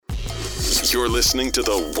You're listening to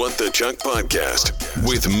the What the Chuck podcast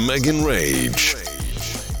with Megan Rage.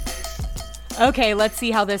 Okay, let's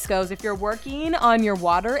see how this goes. If you're working on your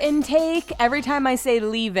water intake, every time I say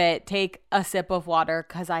leave it, take a sip of water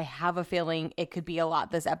because I have a feeling it could be a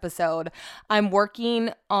lot this episode. I'm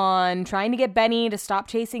working on trying to get Benny to stop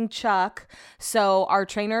chasing Chuck. So our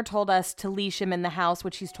trainer told us to leash him in the house,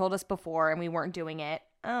 which he's told us before, and we weren't doing it.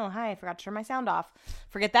 Oh, hi, I forgot to turn my sound off.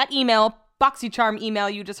 Forget that email, BoxyCharm email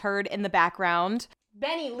you just heard in the background.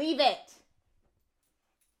 Benny, leave it.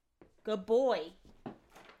 Good boy.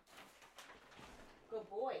 Good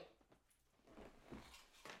boy.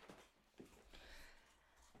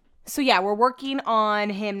 So yeah, we're working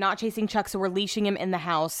on him not chasing Chuck, so we're leashing him in the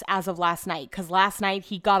house as of last night. Because last night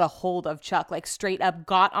he got a hold of Chuck, like straight up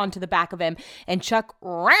got onto the back of him. And Chuck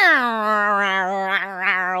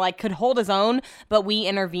like could hold his own, but we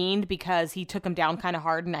intervened because he took him down kind of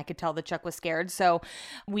hard and I could tell that Chuck was scared. So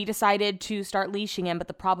we decided to start leashing him, but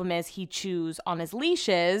the problem is he chews on his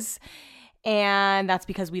leashes. And that's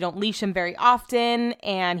because we don't leash him very often,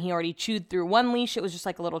 and he already chewed through one leash. It was just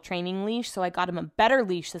like a little training leash, so I got him a better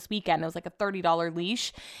leash this weekend. It was like a $30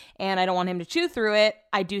 leash, and I don't want him to chew through it.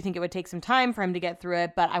 I do think it would take some time for him to get through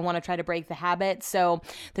it, but I want to try to break the habit. So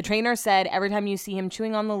the trainer said every time you see him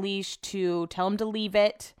chewing on the leash to tell him to leave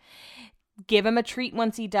it, give him a treat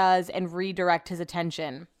once he does, and redirect his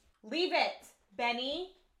attention. Leave it,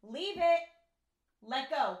 Benny. Leave it. Let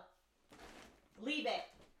go. Leave it.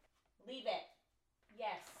 Leave it.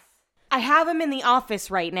 Yes. I have him in the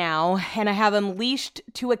office right now, and I have him leashed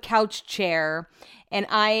to a couch chair, and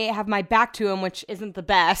I have my back to him, which isn't the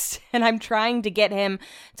best, and I'm trying to get him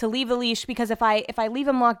to leave the leash because if I leave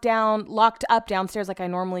him locked up downstairs like I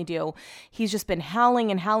normally do, he's just been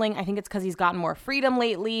howling and howling. I think it's because he's gotten more freedom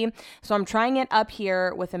lately, so I'm trying it up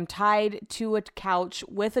here with him tied to a couch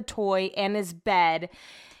with a toy and his bed.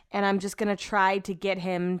 And I'm just going to try to get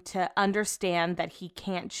him to understand that he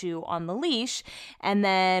can't chew on the leash. And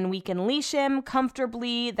then we can leash him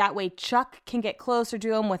comfortably. That way Chuck can get closer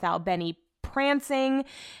to him without Benny prancing.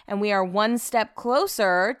 And we are one step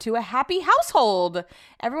closer to a happy household.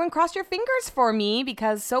 Everyone cross your fingers for me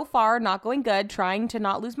because so far not going good. Trying to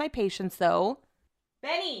not lose my patience though.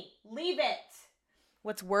 Benny, leave it.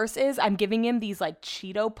 What's worse is I'm giving him these like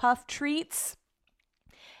Cheeto Puff treats.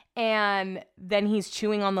 And then he's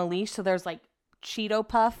chewing on the leash, so there's like Cheeto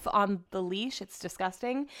Puff on the leash. It's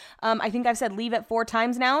disgusting. I think I've said leave it 4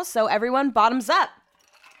 times now, so everyone, bottoms up.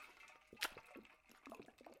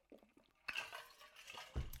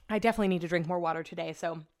 I definitely need to drink more water today,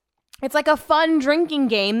 so it's like a fun drinking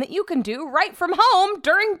game that you can do right from home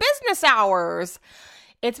during business hours.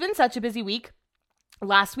 It's been such a busy week,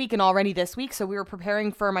 last week and already this week, so we were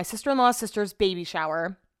preparing for my sister-in-law's sister's baby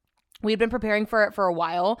shower. We had been preparing for it for a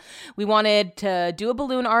while. We wanted to do a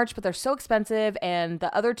balloon arch, but they're so expensive, and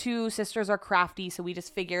the other 2 sisters are crafty, so we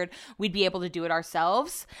just figured we'd be able to do it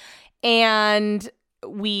ourselves. And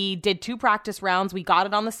we did 2 practice rounds. We got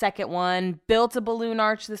it on the second one, built a balloon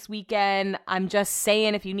arch this weekend. I'm just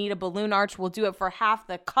saying, if you need a balloon arch, we'll do it for half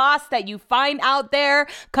the cost that you find out there.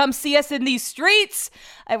 Come see us in these streets.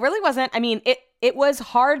 It really wasn't, it was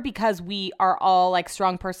hard because we are all like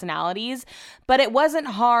strong personalities, but it wasn't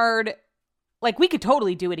hard. Like we could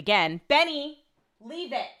totally do it again. Benny,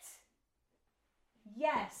 leave it.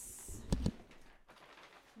 Yes.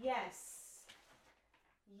 Yes.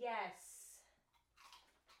 Yes.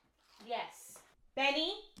 Yes.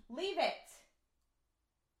 Benny, leave it.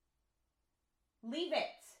 Leave it.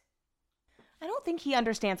 I don't think he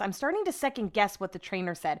understands. I'm starting to second guess what the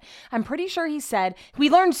trainer said. I'm pretty sure he said, we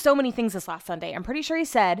learned so many things this last Sunday. I'm pretty sure he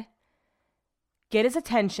said, get his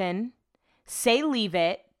attention, say leave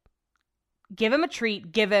it, give him a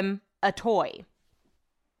treat, give him a toy.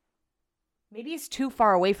 Maybe he's too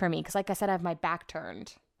far away from me because like I said, I have my back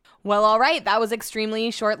turned. Well, all right. That was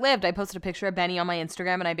extremely short-lived. I posted a picture of Benny on my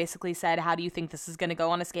Instagram, and I basically said, how do you think this is going to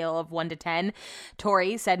go on a scale of 1 to 10?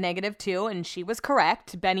 Tori said -2, and she was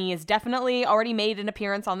correct. Benny has definitely already made an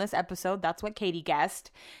appearance on this episode. That's what Katie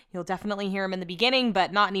guessed. You'll definitely hear him in the beginning,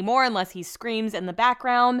 but not anymore unless he screams in the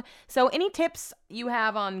background. So any tips you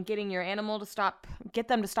have on getting your animal to get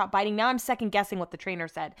them to stop biting? Now I'm second-guessing what the trainer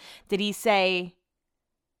said. Did he say...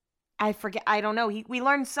 I forget. I don't know. We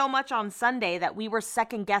learned so much on Sunday that we were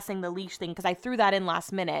second guessing the leash thing because I threw that in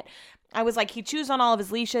last minute. I was like, he chews on all of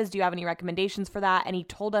his leashes. Do you have any recommendations for that? And he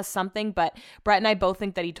told us something, but Brett and I both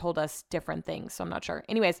think that he told us different things. So I'm not sure.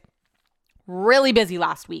 Anyways, really busy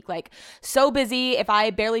last week, like so busy. If I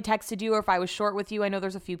barely texted you or if I was short with you, I know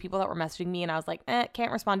there's a few people that were messaging me and I was like,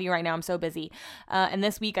 can't respond to you right now. I'm so busy. And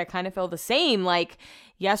this week I kind of feel the same. Like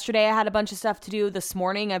yesterday I had a bunch of stuff to do. This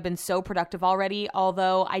morning I've been so productive already,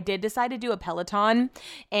 although I did decide to do a Peloton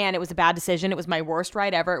and it was a bad decision. It was my worst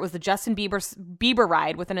ride ever. It was the Justin Bieber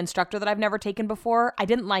ride with an instructor that I've never taken before. I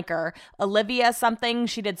didn't like her. Olivia something.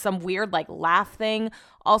 She did some weird like laugh thing.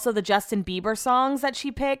 Also, the Justin Bieber songs that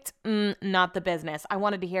she picked, not the business. I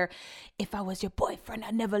wanted to hear, if I was your boyfriend,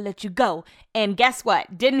 I'd never let you go. And guess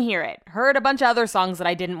what? Didn't hear it. Heard a bunch of other songs that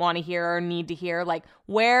I didn't want to hear or need to hear. Like,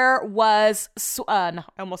 where was, I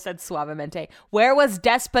almost said Suavemente. Where was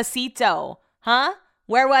Despacito? Huh?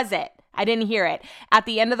 Where was it? I didn't hear it. At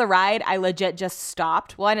the end of the ride, I legit just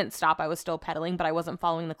stopped. Well, I didn't stop. I was still pedaling, but I wasn't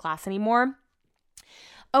following the class anymore.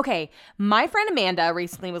 Okay, my friend Amanda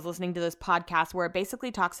recently was listening to this podcast where it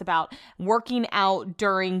basically talks about working out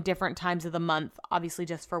during different times of the month, obviously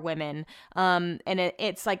just for women. And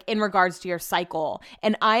it's like in regards to your cycle.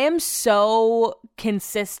 And I am so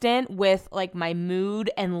consistent with like my mood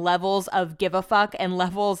and levels of give a fuck and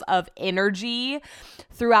levels of energy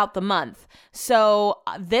throughout the month. So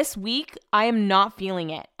this week, I am not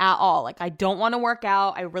feeling it at all. Like I don't want to work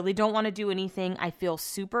out. I really don't want to do anything. I feel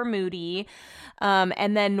super moody.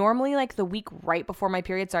 And then normally like the week right before my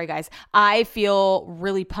period, sorry guys, I feel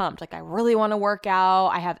really pumped. Like I really want to work out.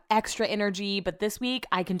 I have extra energy, but this week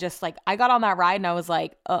I can just like, I got on that ride and I was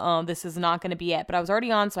like, this is not going to be it. But I was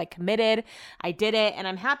already on, so I committed, I did it, and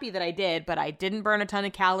I'm happy that I did, but I didn't burn a ton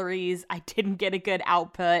of calories. I didn't get a good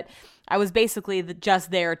output. I was basically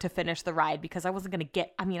just there to finish the ride because I wasn't going to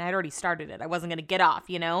I'd already started it. I wasn't going to get off,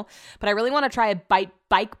 but I really want to try a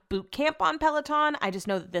bike boot camp on Peloton. I just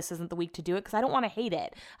know that this isn't the week to do it because I don't want to hate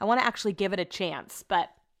it. I want to actually give it a chance. But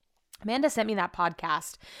Amanda sent me that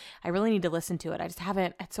podcast. I really need to listen to it. I just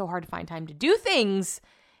haven't. It's so hard to find time to do things.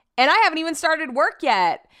 And I haven't even started work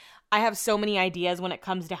yet. I have so many ideas when it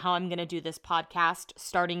comes to how I'm going to do this podcast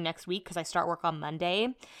starting next week because I start work on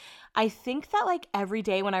Monday. I think that like every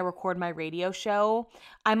day when I record my radio show,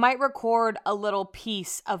 I might record a little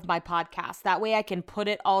piece of my podcast. That way I can put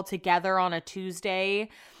it all together on a Tuesday,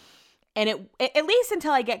 and it at least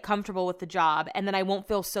until I get comfortable with the job, and then I won't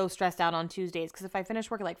feel so stressed out on Tuesdays. Because if I finish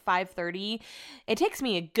work at like 5:30, it takes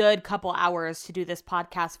me a good couple hours to do this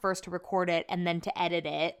podcast, first to record it and then to edit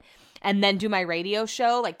it. And then do my radio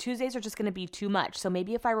show. Like Tuesdays are just going to be too much. So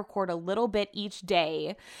maybe if I record a little bit each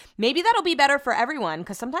day, maybe that'll be better for everyone.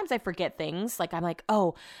 Because sometimes I forget things. Like I'm like,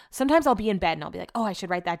 sometimes I'll be in bed and I'll be like, I should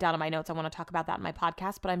write that down in my notes. I want to talk about that in my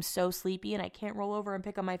podcast. But I'm so sleepy and I can't roll over and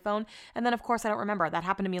pick up my phone. And then of course I don't remember. That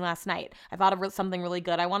happened to me last night. I thought of something really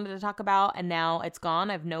good I wanted to talk about and now it's gone.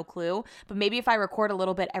 I have no clue. But maybe if I record a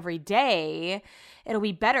little bit every day, it'll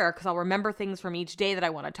be better because I'll remember things from each day that I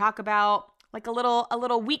want to talk about. Like a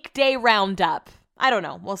little weekday roundup. I don't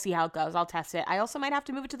know. We'll see how it goes. I'll test it. I also might have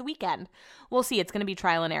to move it to the weekend. We'll see. It's going to be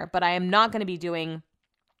trial and error, but I am not going to be doing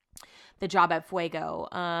the job at Fuego.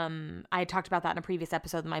 I had talked about that in a previous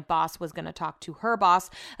episode. My boss was going to talk to her boss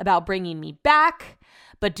about bringing me back,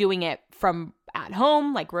 but doing it from at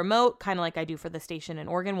home, like remote, kind of like I do for the station in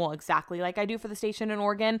Oregon. Well, exactly like I do for the station in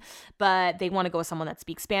Oregon, but they want to go with someone that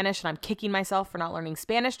speaks Spanish, and I'm kicking myself for not learning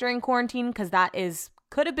Spanish during quarantine because that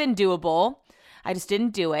could have been doable. I just didn't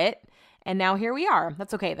do it. And now here we are.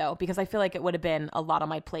 That's okay though, because I feel like it would have been a lot on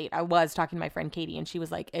my plate. I was talking to my friend Katie and she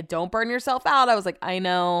was like, don't burn yourself out. I was like, I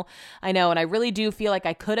know. And I really do feel like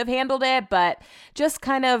I could have handled it, but just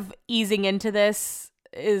kind of easing into this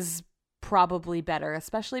is probably better,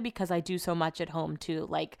 especially because I do so much at home too.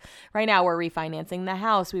 Like right now we're refinancing the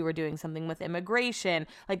house. We were doing something with immigration.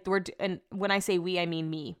 Like and when I say we, I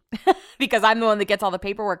mean me because I'm the one that gets all the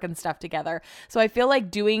paperwork and stuff together. So I feel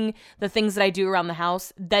like doing the things that I do around the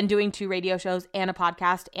house, then doing 2 radio shows and a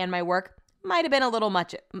podcast and my work might have been a little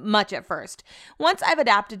much at first. Once I've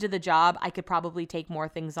adapted to the job, I could probably take more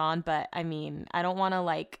things on, but I mean, I don't want to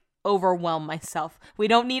like overwhelm myself. We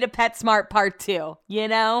don't need a PetSmart part 2,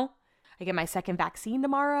 I get my second vaccine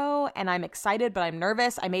tomorrow and I'm excited, but I'm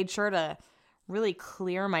nervous. I made sure to really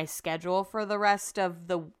clear my schedule for the rest of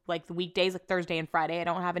the weekdays, like Thursday and Friday. I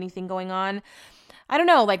don't have anything going on. I don't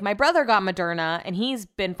know, like my brother got Moderna and he's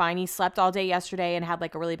been fine. He slept all day yesterday and had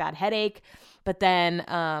like a really bad headache. But then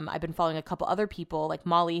I've been following a couple other people like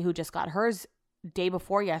Molly, who just got hers day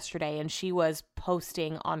before yesterday, and she was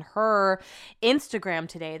posting on her Instagram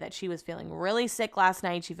today that she was feeling really sick last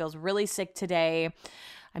night. She feels really sick today.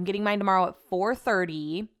 I'm getting mine tomorrow at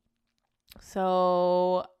 4:30.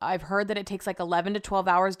 So I've heard that it takes like 11 to 12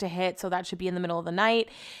 hours to hit. So that should be in the middle of the night.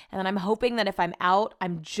 And then I'm hoping that if I'm out,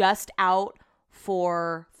 I'm just out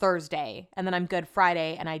for Thursday, and then I'm good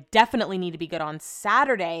Friday, and I definitely need to be good on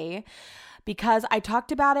Saturday because I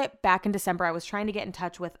talked about it back in December. I was trying to get in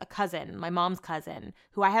touch with a cousin, my mom's cousin,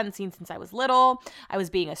 who I hadn't seen since I was little. I was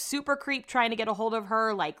being a super creep trying to get a hold of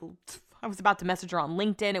her, like I was about to message her on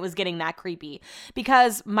LinkedIn. It was getting that creepy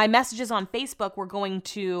because my messages on Facebook were going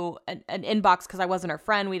to an inbox because I wasn't her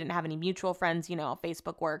friend. We didn't have any mutual friends. You know how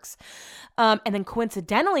Facebook works. And then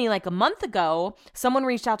coincidentally, like a month ago, someone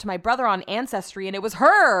reached out to my brother on Ancestry and it was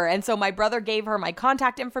her. And so my brother gave her my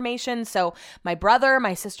contact information. So my brother,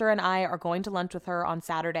 my sister, and I are going to lunch with her on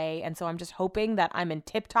Saturday. And so I'm just hoping that I'm in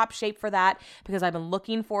tip-top shape for that because I've been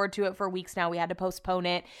looking forward to it for weeks now. We had to postpone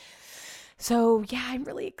it. So yeah, I'm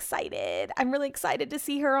really excited. I'm really excited to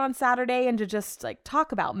see her on Saturday and to just like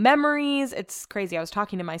talk about memories. It's crazy. I was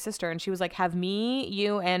talking to my sister and she was like, have me,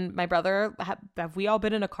 you, and my brother, have we all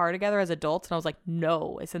been in a car together as adults? And I was like,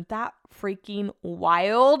 no, isn't that freaking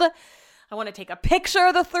wild? I want to take a picture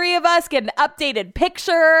of the three of us, get an updated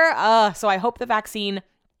picture. So I hope the vaccine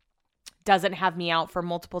doesn't have me out for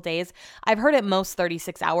multiple days. I've heard at most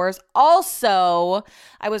 36 hours. Also,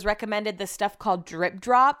 I was recommended this stuff called Drip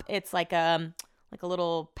Drop. It's like a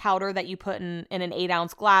little powder that you put in an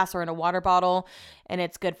 8-ounce glass or in a water bottle, and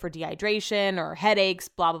it's good for dehydration or headaches,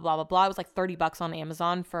 blah, blah, blah, blah, blah. It was like $30 on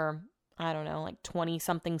Amazon for, I don't know, like 20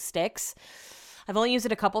 something sticks. I've only used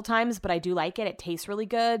it a couple times, but I do like it. It tastes really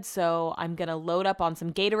good. So I'm going to load up on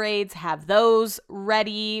some Gatorades, have those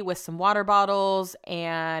ready with some water bottles,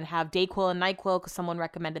 and have Dayquil and NyQuil because someone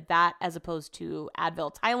recommended that as opposed to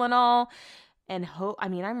Advil, Tylenol. And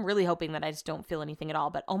I'm really hoping that I just don't feel anything at all.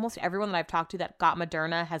 But almost everyone that I've talked to that got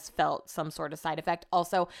Moderna has felt some sort of side effect.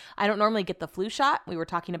 Also, I don't normally get the flu shot. We were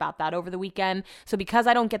talking about that over the weekend. So because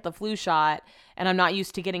I don't get the flu shot and I'm not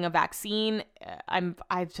used to getting a vaccine,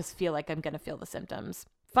 I just feel like I'm going to feel the symptoms.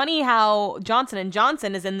 Funny how Johnson &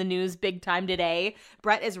 Johnson is in the news big time today.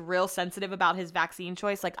 Brett is real sensitive about his vaccine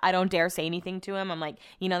choice. Like, I don't dare say anything to him. I'm like,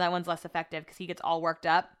 that one's less effective because he gets all worked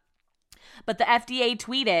up. But the FDA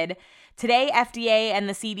tweeted, today FDA and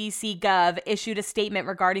the CDC Gov issued a statement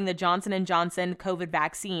regarding the Johnson & Johnson COVID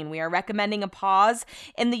vaccine. We are recommending a pause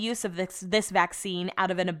in the use of this vaccine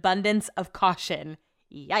out of an abundance of caution.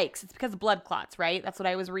 Yikes. It's because of blood clots, right? That's what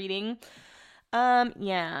I was reading. I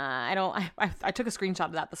took a screenshot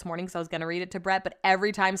of that this morning because I was going to read it to Brett, but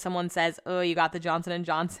every time someone says, oh, you got the Johnson &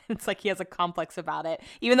 Johnson, it's like he has a complex about it,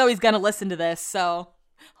 even though he's going to listen to this. So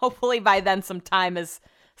hopefully by then some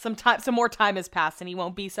more time has passed and he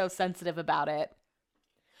won't be so sensitive about it.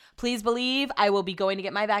 Please believe I will be going to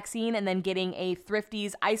get my vaccine and then getting a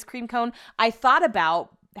Thrifty's ice cream cone. I thought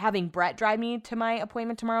about having Brett drive me to my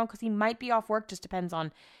appointment tomorrow because he might be off work. Just depends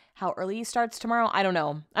on how early he starts tomorrow. I don't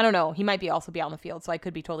know. He might also be out in the field, so I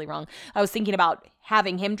could be totally wrong. I was thinking about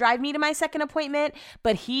having him drive me to my second appointment,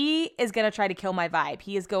 but he is going to try to kill my vibe.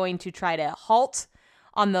 He is going to try to halt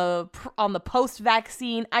on the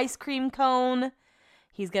post-vaccine ice cream cone.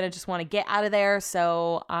 He's going to just want to get out of there,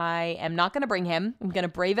 so I am not going to bring him. I'm going to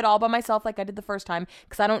brave it all by myself like I did the first time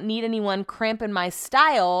because I don't need anyone cramping my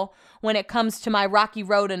style when it comes to my rocky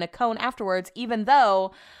road and a cone afterwards, even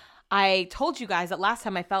though I told you guys that last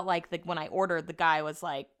time I felt like when I ordered, the guy was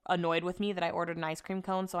like annoyed with me that I ordered an ice cream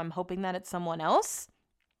cone, so I'm hoping that it's someone else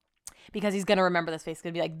because he's going to remember this face. He's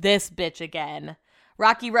going to be like, this bitch again.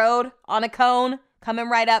 Rocky road on a cone. Coming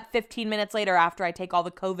right up 15 minutes later after I take all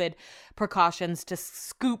the COVID precautions to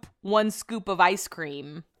scoop one scoop of ice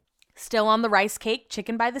cream. Still on the rice cake,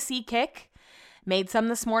 chicken by the sea kick. Made some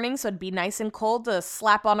this morning so it'd be nice and cold to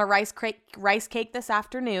slap on a rice cake this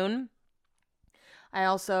afternoon. I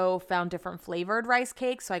also found different flavored rice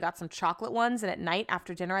cakes, so I got some chocolate ones. And at night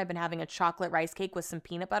after dinner, I've been having a chocolate rice cake with some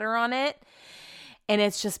peanut butter on it. And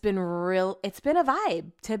it's just been it's been a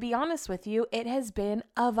vibe, to be honest with you. It has been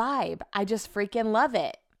a vibe. I just freaking love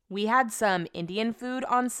it. We had some Indian food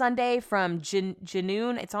on Sunday from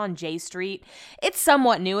Janoon. It's on J Street. It's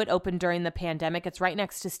somewhat new. It opened during the pandemic. It's right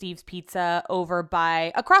next to Steve's Pizza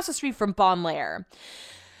across the street from Bon Lair.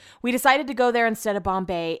 We decided to go there instead of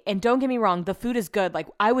Bombay. And don't get me wrong, the food is good. Like,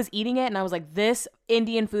 I was eating it and I was like, this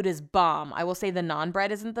Indian food is bomb. I will say the naan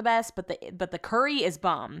bread isn't the best, but the curry is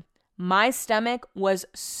bomb. My stomach was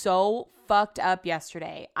so fucked up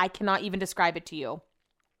yesterday. I cannot even describe it to you.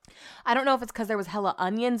 I don't know if it's because there was hella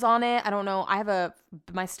onions on it. I don't know.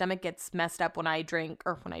 My stomach gets messed up when I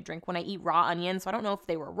eat raw onions. So I don't know if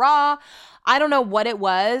they were raw. I don't know what it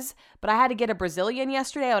was, but I had to get a Brazilian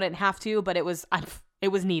yesterday. I didn't have to, but it was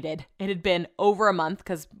needed. It had been over a month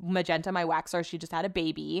because Magenta, my waxer, she just had a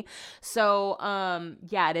baby. So,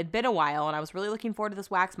 it had been a while and I was really looking forward to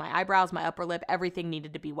this wax. My eyebrows, my upper lip, everything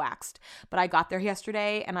needed to be waxed. But I got there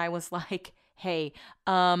yesterday and I was like, Hey,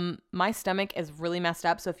 my stomach is really messed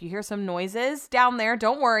up. So if you hear some noises down there,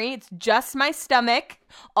 don't worry. It's just my stomach.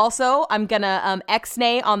 Also, I'm gonna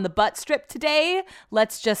X-nay on the butt strip today.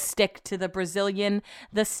 Let's just stick to the Brazilian,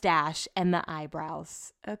 the stash, and the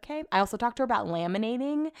eyebrows. Okay. I also talked to her about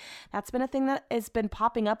laminating. That's been a thing that has been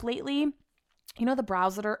popping up lately. You know, the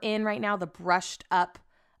brows that are in right now, the brushed up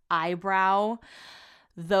eyebrow.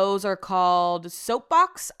 Those are called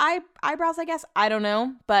soapbox eyebrows, I guess. I don't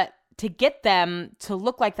know. But to get them to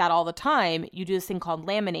look like that all the time, you do this thing called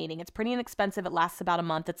laminating. It's pretty inexpensive. It lasts about a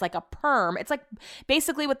month. It's like a perm. It's like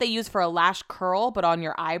basically what they use for a lash curl, but on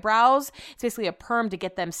your eyebrows. It's basically a perm to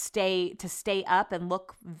get them stay up and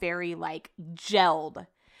look very like gelled.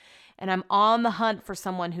 And I'm on the hunt for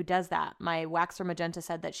someone who does that. My waxer Magenta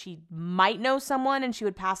said that she might know someone and she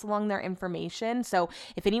would pass along their information. So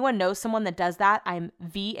if anyone knows someone that does that, I'm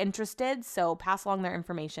interested. So pass along their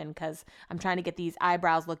information because I'm trying to get these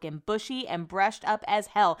eyebrows looking bushy and brushed up as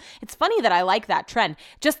hell. It's funny that I like that trend.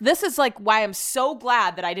 Just this is like why I'm so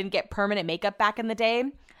glad that I didn't get permanent makeup back in the day.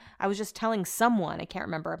 I was just telling someone, I can't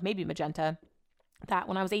remember, maybe Magenta, that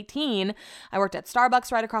when I was 18, I worked at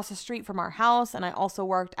Starbucks right across the street from our house. And I also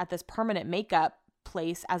worked at this permanent makeup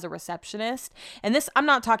place as a receptionist. And this, I'm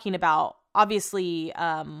not talking about, obviously,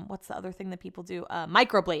 what's the other thing that people do?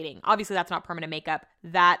 Microblading. Obviously, that's not permanent makeup.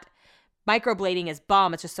 That microblading is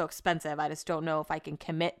bomb. It's just so expensive. I just don't know if I can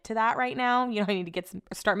commit to that right now. You know, I need to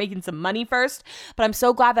start making some money first. But I'm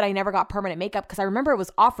so glad that I never got permanent makeup because I remember it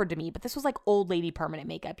was offered to me, but this was like old lady permanent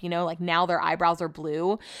makeup, you know, like now their eyebrows are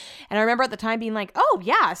blue. And I remember at the time being like, oh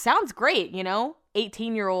yeah, sounds great, you know,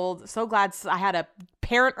 18-year-old. So glad I had a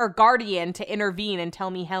parent or guardian to intervene and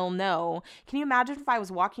tell me hell no. Can you imagine if I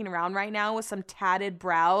was walking around right now with some tatted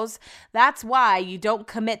brows? That's why you don't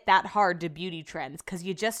commit that hard to beauty trends because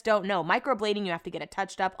you just don't know. Microblading, you have to get it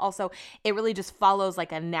touched up. Also, it really just follows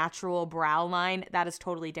like a natural brow line. That is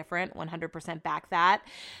totally different. 100% back that.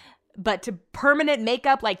 But to permanent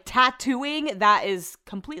makeup, like tattooing, that is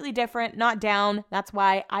completely different, not down. That's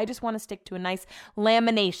why I just want to stick to a nice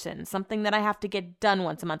lamination, something that I have to get done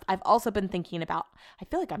once a month. I've also been thinking about, I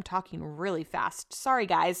feel like I'm talking really fast. Sorry,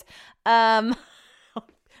 guys. Let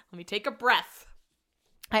me take a breath.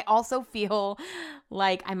 I also feel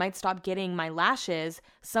like I might stop getting my lashes.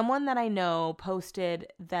 Someone that I know posted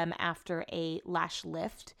them after a lash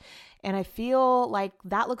lift. And I feel like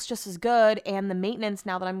that looks just as good. And the maintenance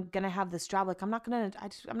now that I'm going to have this job, like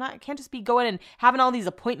I can't just be going and having all these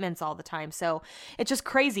appointments all the time. So it's just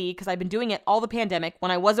crazy because I've been doing it all the pandemic when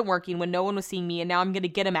I wasn't working, when no one was seeing me. And now I'm going to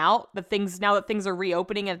get them out. Now that things are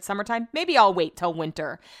reopening and it's summertime, maybe I'll wait till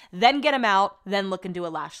winter, then get them out, then look and do a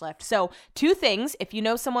lash lift. So 2 things. If you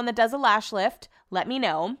know someone that does a lash lift, let me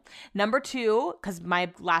know. Number 2, because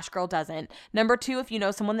my lash girl doesn't. Number 2, if you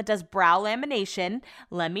know someone that does brow lamination,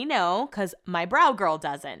 let me know because my brow girl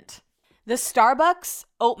doesn't. The Starbucks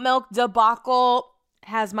oat milk debacle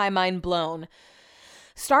has my mind blown.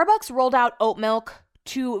 Starbucks rolled out oat milk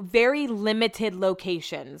to very limited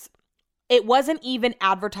locations. It wasn't even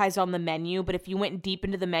advertised on the menu, but if you went deep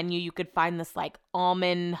into the menu, you could find this like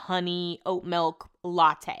almond honey oat milk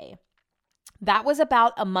latte. That was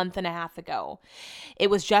about a month and a half ago.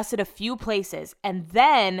 It was just at a few places. And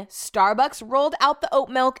then Starbucks rolled out the oat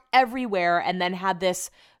milk everywhere and then had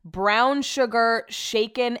this brown sugar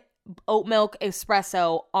shaken oat milk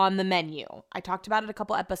espresso on the menu. I talked about it a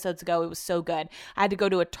couple episodes ago. It was so good. I had to go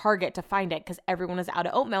to a Target to find it because everyone was out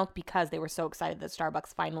of oat milk because they were so excited that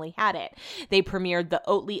Starbucks finally had it. They premiered the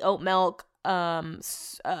Oatly oat milk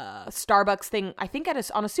Starbucks thing, I think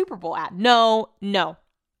on a Super Bowl ad. No.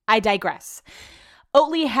 I digress.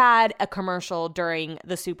 Oatly had a commercial during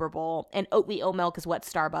the Super Bowl, and Oatly oat milk is what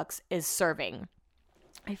Starbucks is serving.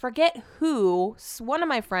 I forget who, one of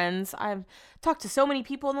my friends, I've talked to so many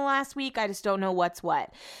people in the last week, I just don't know what's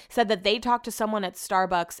what, said that they talked to someone at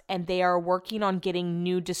Starbucks and they are working on getting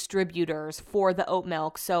new distributors for the oat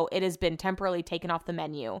milk, so it has been temporarily taken off the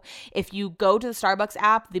menu. If you go to the Starbucks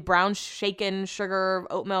app, the brown shaken sugar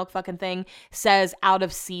oat milk fucking thing says out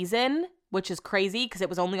of season, which is crazy because it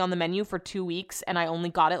was only on the menu for 2 weeks and I only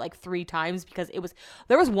got it like 3 times because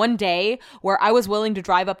there was one day where I was willing to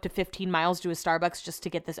drive up to 15 miles to a Starbucks just to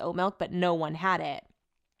get this oat milk, but no one had it.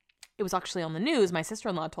 It was actually on the news. My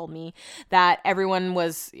sister-in-law told me that it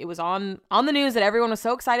was on the news that everyone was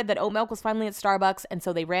so excited that oat milk was finally at Starbucks. And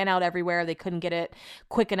so they ran out everywhere. They couldn't get it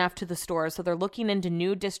quick enough to the stores. So they're looking into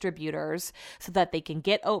new distributors so that they can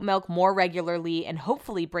get oat milk more regularly and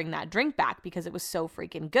hopefully bring that drink back because it was so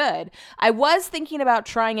freaking good. I was thinking about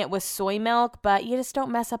trying it with soy milk, but you just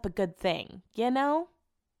don't mess up a good thing, you know?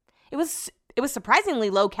 it was surprisingly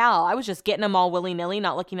low cal. I was just getting them all willy-nilly,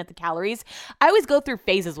 not looking at the calories. I always go through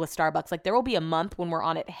phases with Starbucks. Like there will be a month when we're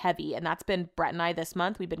on it heavy, and that's been Brett and I this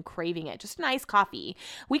month. We've been craving it. Just nice coffee.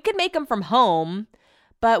 We could make them from home,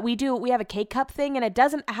 but we have a K-Cup thing, and it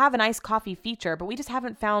doesn't have an iced coffee feature, but we just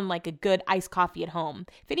haven't found like a good iced coffee at home.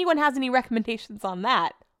 If anyone has any recommendations on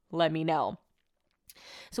that, let me know.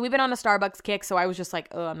 So we've been on a Starbucks kick, so I was just like,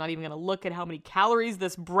 oh, I'm not even going to look at how many calories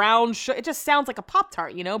this brown sugar, it just sounds like a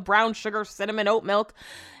Pop-Tart, brown sugar, cinnamon, oat milk.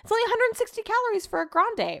 It's only 160 calories for a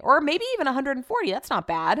grande, or maybe even 140. That's not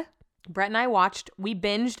bad. Brett and I we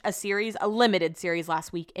binged a limited series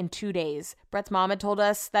last week in 2 days. Brett's mom had told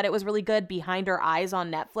us that it was really good, Behind Our Eyes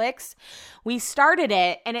on Netflix. We started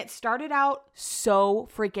it, and it started out so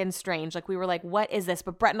freaking strange. Like, we were like, what is this?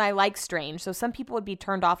 But Brett and I like strange. So some people would be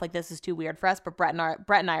turned off like this is too weird for us, but Brett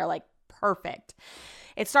and I are like, perfect.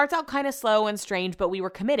 It starts out kind of slow and strange, but we were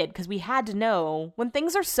committed because we had to know. When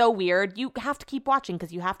things are so weird, you have to keep watching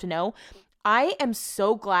because you have to know. I am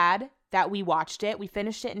so glad that we watched it. We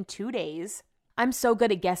finished it in 2 days. I'm so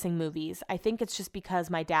good at guessing movies. I think it's just because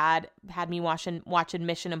my dad had me watching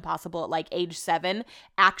Mission Impossible at like age 7.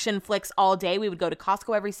 Action flicks all day. We would go to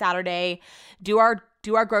Costco every Saturday, do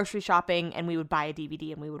our grocery shopping, and we would buy a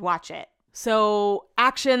DVD and we would watch it. So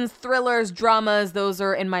actions, thrillers, dramas, those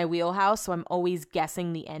are in my wheelhouse. So I'm always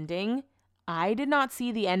guessing the ending. I did not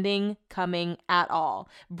see the ending coming at all.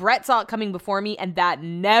 Brett saw it coming before me, and that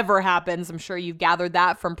never happens. I'm sure you've gathered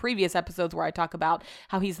that from previous episodes where I talk about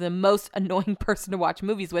how he's the most annoying person to watch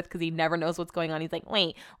movies with because he never knows what's going on. He's like,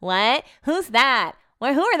 wait, what? Who's that?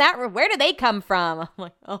 Where did they come from? I'm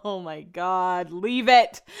like, oh my God, leave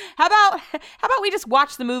it. How about we just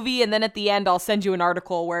watch the movie, and then at the end I'll send you an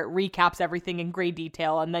article where it recaps everything in great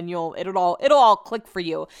detail, and then it'll all click for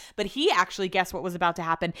you. But he actually guessed what was about to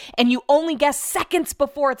happen, and you only guess seconds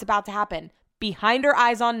before it's about to happen. Behind Our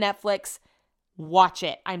Eyes on Netflix. Watch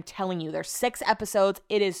it. I'm telling you, there's 6 episodes.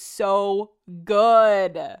 It is so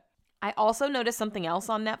good. I also noticed something else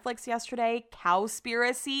on Netflix yesterday,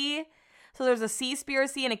 Cowspiracy. So there's a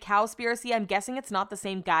Seaspiracy and a Cowspiracy. I'm guessing it's not the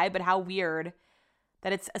same guy, but how weird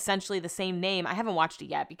that it's essentially the same name. I haven't watched it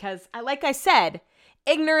yet because, like I said,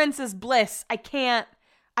 ignorance is bliss. I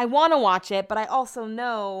want to watch it, but I also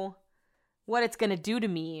know what it's going to do to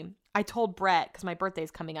me. I told Brett, because my birthday's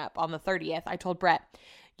coming up on the 30th, I told Brett,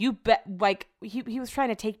 you bet, like, he was trying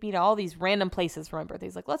to take me to all these random places for my birthday.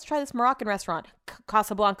 He's like, let's try this Moroccan restaurant,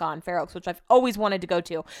 Casablanca on Fair Oaks, which I've always wanted to go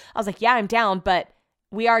to. I was like, yeah, I'm down, but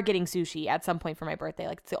we are getting sushi at some point for my birthday.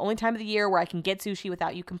 Like, it's the only time of the year where I can get sushi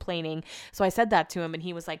without you complaining. So I said that to him, and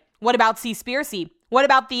he was like, what about Seaspiracy? What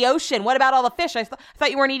about the ocean? What about all the fish? I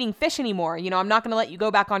thought you weren't eating fish anymore. I'm not going to let you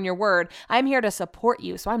go back on your word. I'm here to support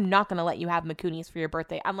you, so I'm not going to let you have Makunis for your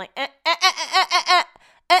birthday. I'm like,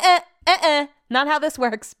 not how this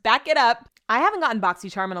works. Back it up. I haven't gotten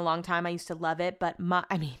BoxyCharm in a long time. I used to love it, but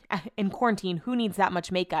in quarantine, who needs that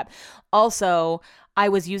much makeup? Also, I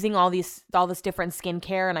was using all this different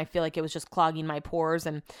skincare, and I feel like it was just clogging my pores.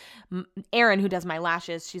 And Erin, who does my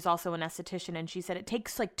lashes, she's also an esthetician, and she said it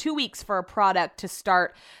takes like 2 weeks for a product to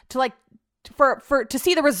start to like to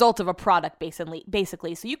see the result of a product,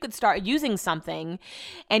 basically. So you could start using something,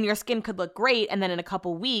 and your skin could look great, and then in a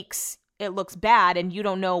couple weeks it looks bad and you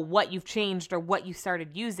don't know what you've changed or what you started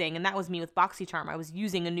using. And that was me with BoxyCharm. I was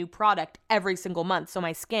using a new product every single month. So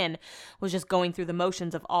my skin was just going through the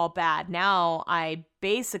motions of all bad. Now I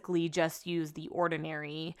basically just use The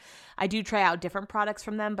Ordinary. I do try out different products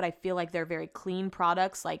from them, but I feel like they're very clean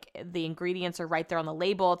products. Like the ingredients are right there on the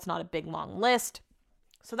label. It's not a big long list.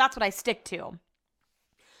 So that's what I stick to.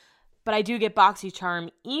 But I do get BoxyCharm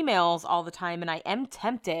emails all the time, and I am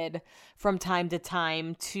tempted from time to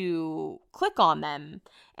time to click on them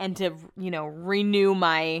and to, renew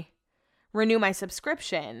my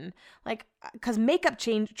subscription. Like, because makeup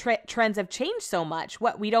trends have changed so much.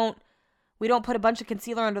 We don't put a bunch of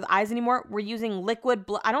concealer under the eyes anymore. We're using liquid.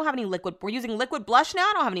 I don't have any liquid. We're using liquid blush now.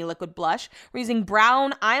 I don't have any liquid blush. We're using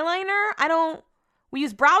brown eyeliner. We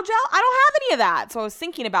use brow gel. I don't have any of that. So I was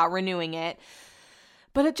thinking about renewing it.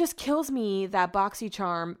 But it just kills me that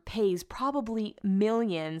BoxyCharm pays probably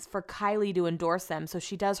millions for Kylie to endorse them. So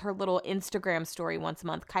she does her little Instagram story once a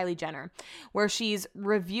month, Kylie Jenner, where she's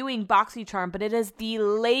reviewing BoxyCharm, but it is the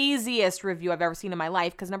laziest review I've ever seen in my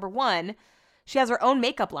life. Because number one, she has her own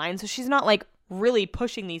makeup line, so she's not like really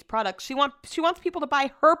pushing these products. She wants people to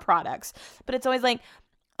buy her products, but it's always like,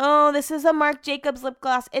 oh, this is a Marc Jacobs lip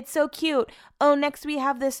gloss. It's so cute. Oh, next we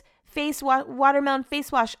have this watermelon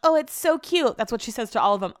face wash. Oh, it's so cute. That's what she says to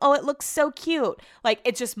all of them. Oh, it looks so cute. Like,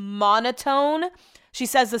 it's just monotone. She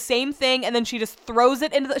says the same thing, and then she just throws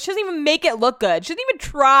it into she doesn't even make it look good. She doesn't even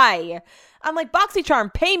try. I'm like,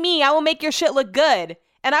 BoxyCharm, pay me. I will make your shit look good.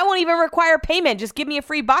 And I won't even require payment. Just give me a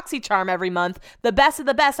free BoxyCharm every month. The best of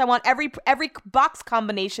the best. I want every box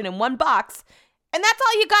combination in one box. And that's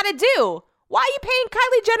all you gotta do. Why are you paying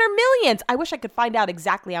Kylie Jenner millions? I wish I could find out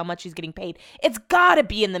exactly how much she's getting paid. It's gotta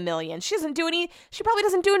be in the millions. She probably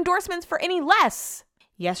doesn't do endorsements for any less.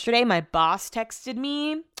 Yesterday, my boss texted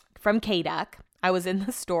me from K-Duck. I was in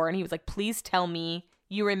the store and he was like, please tell me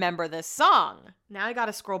you remember this song. Now I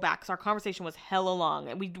gotta scroll back because our conversation was hella long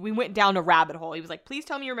and we went down a rabbit hole. He was like, please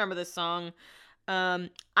tell me you remember this song.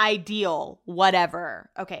 Ideal, whatever.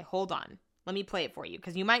 Okay, hold on. Let me play it for you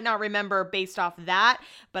because you might not remember based off that,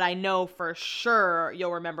 but I know for sure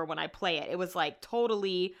you'll remember when I play it. It was like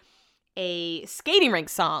totally a skating rink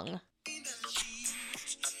song.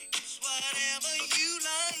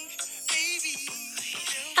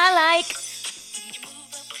 I like.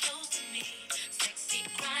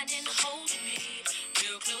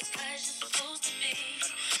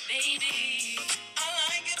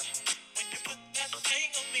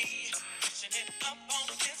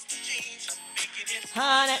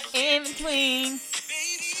 Honey, in between.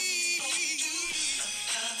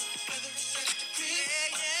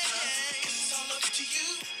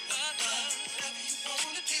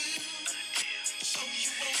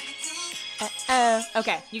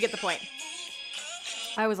 Okay, you get the point.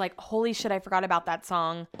 I was like, holy shit, I forgot about that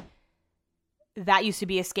song. That used to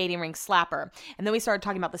be a skating rink slapper. And then we started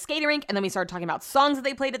talking about the skating rink, and then we started talking about songs that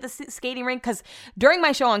they played at the skating rink. Because during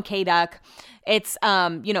my show on K-Duck, it's,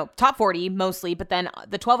 top 40 mostly, but then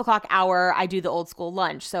the 12 o'clock hour, I do the old school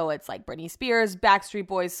lunch. So it's like Britney Spears, Backstreet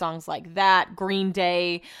Boys, songs like that, Green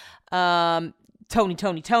Day, Tony,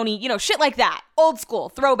 shit like that. Old school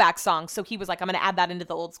throwback songs. So he was like, I'm going to add that into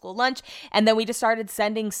the old school lunch. And then we just started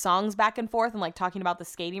sending songs back and forth and like talking about the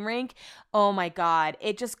skating rink. Oh my God.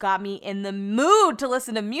 It just got me in the mood to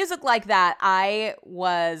listen to music like that. I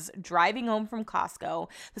was driving home from Costco.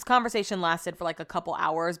 This conversation lasted for like a couple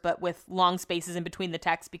hours, but with long spaces in between the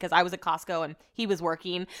texts because I was at Costco and he was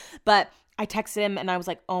working. But I texted him and I was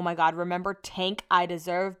like, oh my God, remember Tank, I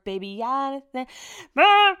Deserve, baby,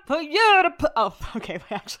 for you to put. Oh, okay,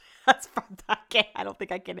 actually, that's from that. I don't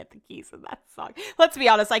think I can hit the keys in that song. Let's be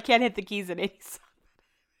honest, I can't hit the keys in any song.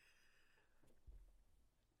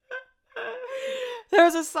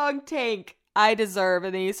 There's a song, Tank, I Deserve,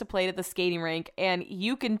 and they used to play it at the skating rink, and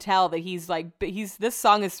you can tell that this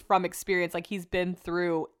song is from experience, like he's been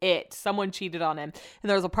through it. Someone cheated on him, and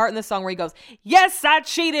there's a part in the song where he goes, yes, I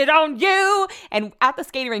cheated on you, and at the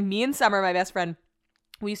skating rink, me and Summer, my best friend,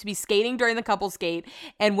 we used to be skating during the couple skate,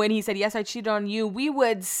 and when he said, yes, I cheated on you, we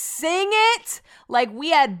would sing it like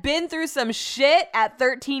we had been through some shit at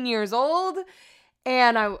 13 years old,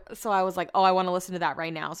 and I was like, oh, I want to listen to that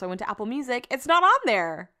right now, so I went to Apple Music. It's not on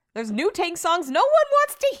there. There's new Tank songs. No one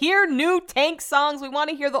wants to hear new Tank songs. We want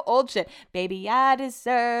to hear the old shit. Baby, I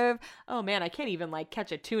deserve. Oh man, I can't even like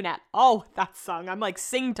catch a tune at all with that song. I'm like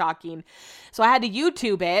sing talking. So I had to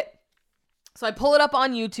YouTube it. So I pull it up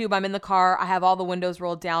on YouTube. I'm in the car. I have all the windows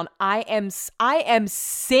rolled down. I am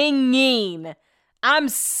singing. I'm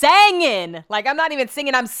singing. Like I'm not even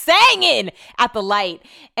singing. I'm singing at the light.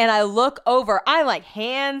 And I look over. I'm like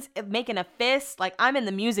hands making a fist. Like I'm in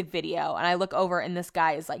the music video. And I look over and this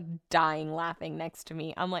guy is like dying laughing next to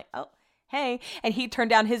me. I'm like, oh, hey. And he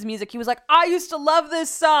turned down his music. He was like, I used to love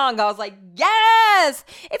this song. I was like, yes.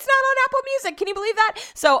 It's not on Apple Music. Can you believe that?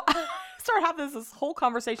 So I started having this whole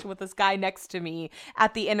conversation with this guy next to me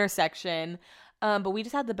at the intersection. But we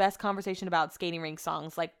just had the best conversation about skating rink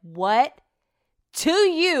songs. Like to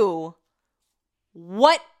you,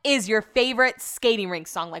 what is your favorite skating rink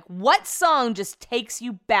song? Like, what song just takes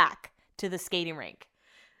you back to the skating rink?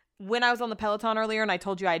 When I was on the Peloton earlier and I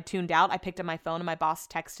told you I had tuned out, I picked up my phone and my boss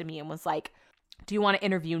texted me and was like, do you want to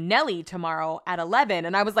interview Nelly tomorrow at 11?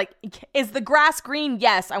 And I was like, is the grass green?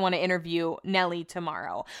 Yes, I want to interview Nelly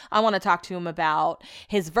tomorrow. I want to talk to him about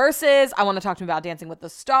his verses. I want to talk to him about Dancing with the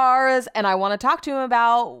Stars. And I want to talk to him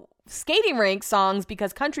about skating rink songs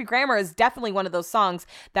because Country Grammar is definitely one of those songs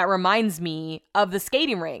that reminds me of the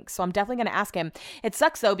skating rink. So I'm definitely going to ask him. It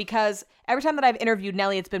sucks though because every time that I've interviewed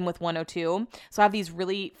Nelly, it's been with 102. So I have these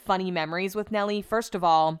really funny memories with Nelly. First of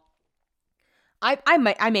all, I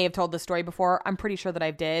may have told this story before. I'm pretty sure that I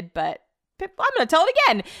did, but I'm going to tell it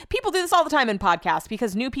again. People do this all the time in podcasts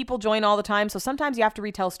because new people join all the time. So sometimes you have to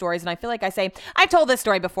retell stories. And I feel like I say, I've told this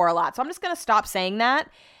story before a lot. So I'm just going to stop saying that.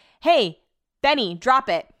 Hey, Benny, drop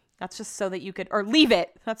it. That's just so that you could, or leave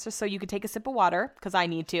it. That's just so you could take a sip of water because I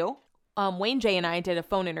need to. Wayne J and I did a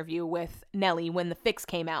phone interview with Nelly when The Fix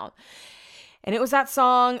came out. And it was that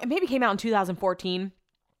song, it maybe came out in 2014.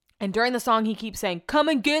 And during the song, he keeps saying, come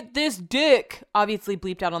and get this dick. Obviously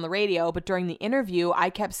bleeped out on the radio. But during the interview,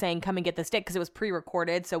 I kept saying, come and get this dick, because it was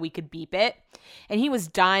pre-recorded so we could beep it. And he was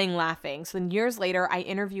dying laughing. So then years later, I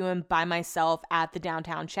interview him by myself at the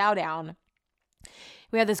Downtown Chowdown.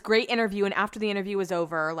 We had this great interview, and after the interview was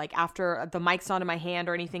over, like after the mic's not in my hand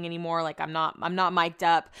or anything anymore, like I'm not mic'd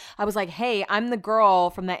up, I was like, hey, I'm the girl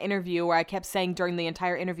from that interview where I kept saying during the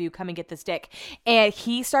entire interview, come and get this dick. And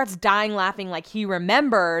he starts dying laughing like he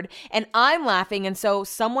remembered, and I'm laughing. And so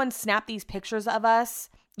someone snapped these pictures of us.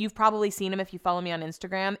 You've probably seen them if you follow me on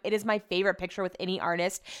Instagram. It is my favorite picture with any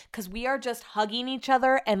artist because we are just hugging each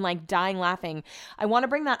other and like dying laughing. I want to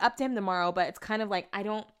bring that up to him tomorrow, but it's kind of like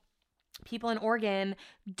people in Oregon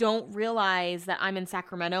don't realize that I'm in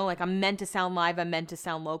Sacramento. Like, I'm meant to sound live. I'm meant to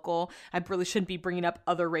sound local. I really shouldn't be bringing up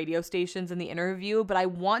other radio stations in the interview, but I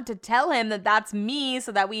want to tell him that that's me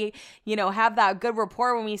so that we, have that good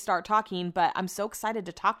rapport when we start talking. But I'm so excited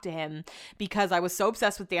to talk to him because I was so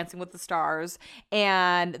obsessed with Dancing with the Stars,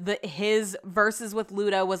 and his verses with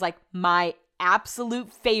Luda was like my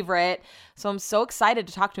absolute favorite. So I'm so excited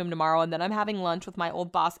to talk to him tomorrow, and then I'm having lunch with my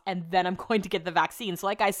old boss, and then I'm going to get the vaccine. So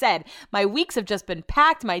like I said, my weeks have just been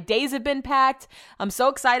packed. My days have been packed. I'm so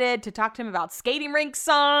excited to talk to him about skating rink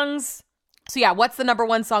songs. So yeah, what's the number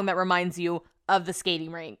one song that reminds you of the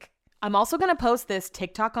skating rink? I'm also going to post this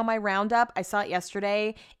TikTok on my roundup. I saw it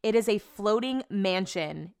yesterday. It is a floating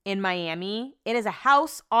mansion in Miami. It is a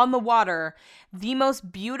house on the water. The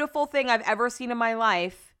most beautiful thing I've ever seen in my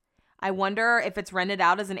life. I wonder if it's rented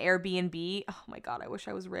out as an Airbnb. Oh my God, I wish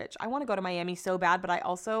I was rich. I want to go to Miami so bad, but I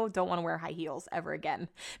also don't want to wear high heels ever again.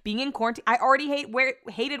 Being in quarantine, I already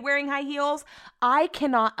hated wearing high heels. I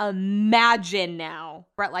cannot imagine now.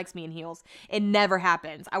 Brett likes me in heels. It never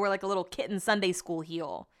happens. I wear like a little kitten Sunday school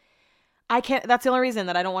heel. I can't. That's the only reason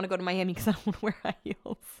that I don't want to go to Miami, because I don't want to wear high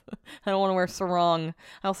heels. I don't want to wear sarong.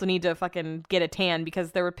 I also need to fucking get a tan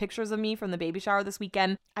because there were pictures of me from the baby shower this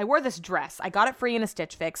weekend. I wore this dress. I got it free in a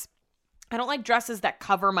Stitch Fix. I don't like dresses that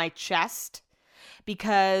cover my chest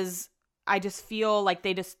because I just feel like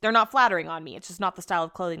they're not flattering on me. It's just not the style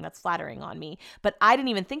of clothing that's flattering on me. But I didn't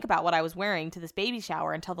even think about what I was wearing to this baby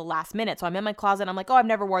shower until the last minute. So I'm in my closet and I'm like, oh, I've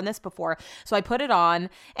never worn this before. So I put it on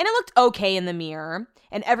and it looked okay in the mirror.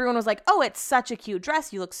 And everyone was like, oh, it's such a cute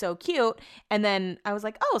dress. You look so cute. And then I was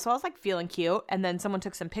like, oh, so I was like feeling cute. And then someone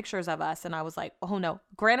took some pictures of us and I was like, oh no.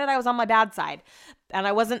 Granted, I was on my bad side and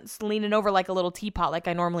I wasn't leaning over like a little teapot like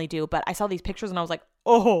I normally do. But I saw these pictures and I was like,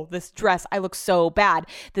 oh, this dress, I look so bad.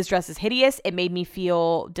 This dress is hideous. It made me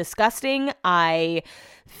feel disgusting. I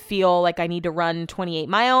feel like I need to run 28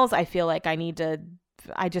 miles. I feel like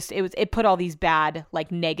it put all these bad,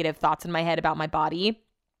 like negative thoughts in my head about my body.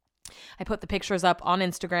 I put the pictures up on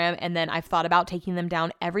Instagram and then I've thought about taking them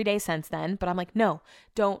down every day since then, but I'm like, no,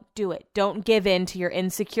 don't do it. Don't give in to your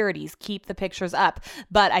insecurities. Keep the pictures up.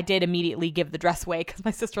 But I did immediately give the dress away because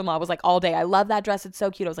my sister-in-law was like all day, I love that dress. It's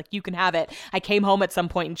so cute. I was like, you can have it. I came home at some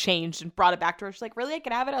point and changed and brought it back to her. She's like, really? I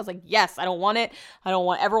can have it? I was like, yes, I don't want it. I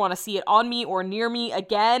don't ever want to see it on me or near me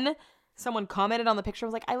again. Someone commented on the picture,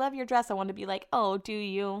 was like, I love your dress. I wanted to be like, oh, do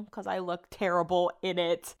you? Because I look terrible in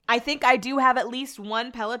it. I think I do have at least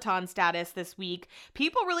one Peloton status this week.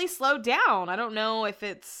 People really slowed down. I don't know if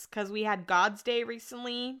it's because we had God's Day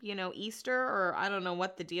recently, Easter, or I don't know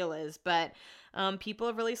what the deal is, but people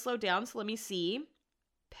have really slowed down. So let me see.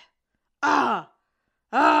 It's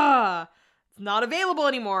not available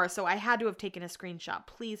anymore. So I had to have taken a screenshot.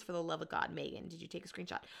 Please, for the love of God, Megan, did you take a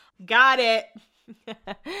screenshot? Got it.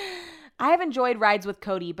 I have enjoyed rides with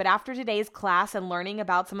Cody, but after today's class and learning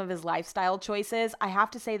about some of his lifestyle choices, I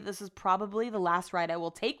have to say that this is probably the last ride I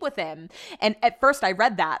will take with him. And at first I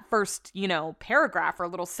read that first, paragraph or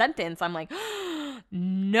little sentence. I'm like,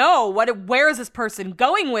 no, where is this person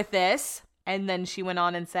going with this? And then she went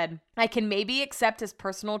on and said, I can maybe accept his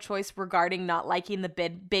personal choice regarding not liking the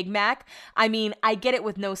Big Mac. I mean, I get it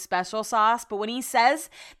with no special sauce, but when he says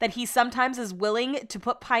that he sometimes is willing to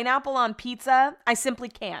put pineapple on pizza, I simply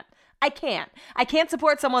can't. I can't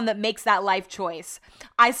support someone that makes that life choice.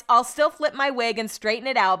 I'll still flip my wig and straighten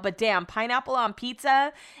it out, but damn, pineapple on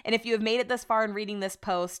pizza. And if you have made it this far in reading this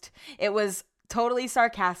post, it was totally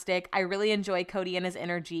sarcastic. I really enjoy Cody and his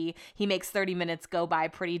energy. He makes 30 minutes go by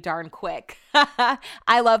pretty darn quick.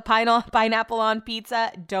 I love pineapple on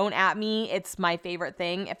pizza. Don't at me. It's my favorite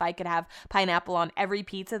thing. If I could have pineapple on every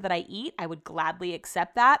pizza that I eat, I would gladly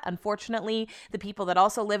accept that. Unfortunately, the people that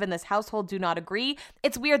also live in this household do not agree.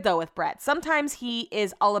 It's weird though with Brett. Sometimes he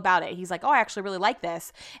is all about it. He's like, oh, I actually really like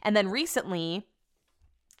this. And then recently,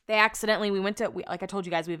 like I told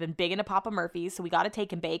you guys, we've been big into Papa Murphy's, so we got a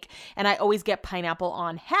take and bake, and I always get pineapple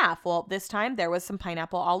on half. Well, this time there was some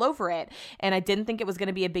pineapple all over it, and I didn't think it was going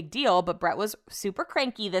to be a big deal, but Brett was super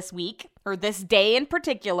cranky this week, or this day in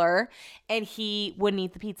particular, and he wouldn't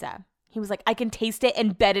eat the pizza. He was like, I can taste it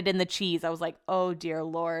embedded in the cheese. I was like, oh dear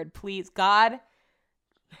Lord, please God,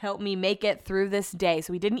 help me make it through this day.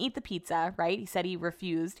 So he didn't eat the pizza, right? He said he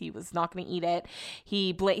refused. He was not going to eat it.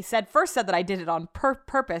 He said that I did it on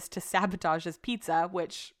purpose to sabotage his pizza,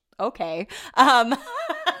 which, okay.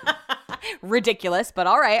 Ridiculous, but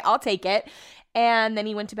all right, I'll take it. And then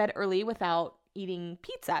he went to bed early without eating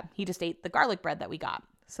pizza. He just ate the garlic bread that we got.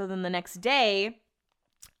 So then the next day,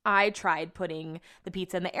 I tried putting the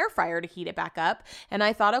pizza in the air fryer to heat it back up. And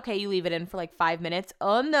I thought, okay, you leave it in for like 5 minutes.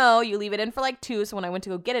 Oh no, you leave it in for like 2. So when I went to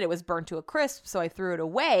go get it, it was burnt to a crisp. So I threw it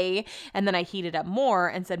away and then I heated up more.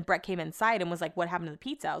 And then Brett came inside and was like, what happened to the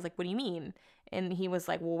pizza? I was like, what do you mean? And he was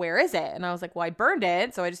like, well, where is it? And I was like, well, I burned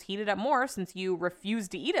it. So I just heated up more since you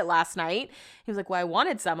refused to eat it last night. He was like, well, I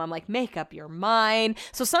wanted some. I'm like, make up your mind.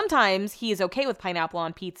 So sometimes he is okay with pineapple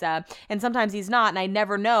on pizza and sometimes he's not. And I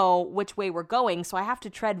never know which way we're going. So I have to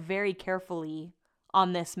tread very carefully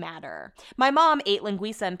on this matter. My mom ate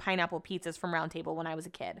linguiça and pineapple pizzas from Round Table when I was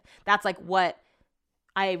a kid. That's like what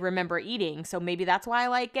I remember eating. So maybe that's why I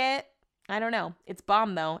like it. I don't know. It's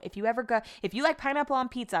bomb though. If you like pineapple on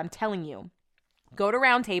pizza, I'm telling you, go to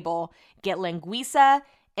Round Table, get linguiça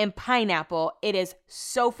and pineapple. It is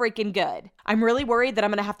so freaking good. I'm really worried that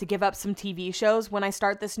I'm going to have to give up some TV shows when I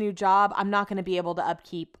start this new job. I'm not going to be able to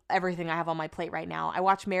upkeep everything I have on my plate right now. I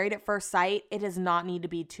watch Married at First Sight. It does not need to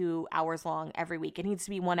be 2 hours long every week. It needs to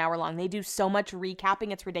be 1 hour long. They do so much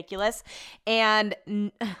recapping. It's ridiculous. And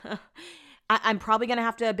I'm probably going to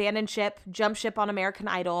have to jump ship on American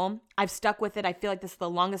Idol. I've stuck with it. I feel like this is the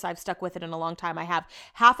longest I've stuck with it in a long time. I have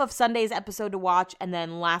half of Sunday's episode to watch and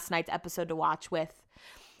then last night's episode to watch with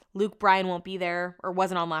Luke Bryan won't be there or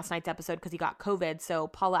wasn't on last night's episode because he got COVID. So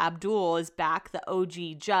Paula Abdul is back, the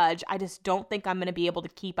OG judge. I just don't think I'm going to be able to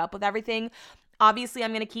keep up with everything. Obviously, I'm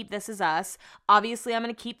going to keep This Is Us. Obviously, I'm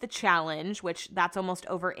going to keep The Challenge, which that's almost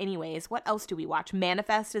over anyways. What else do we watch?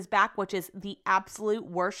 Manifest is back, which is the absolute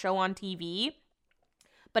worst show on TV.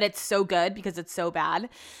 But it's so good because it's so bad.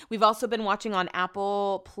 We've also been watching on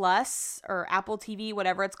Apple Plus or Apple TV,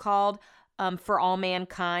 whatever it's called, For All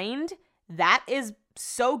Mankind. That is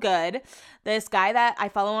so good. This guy that I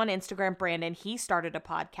follow on Instagram, Brandon, he started a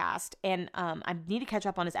podcast and I need to catch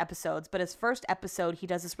up on his episodes, but his first episode, he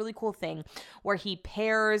does this really cool thing where he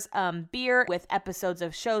pairs beer with episodes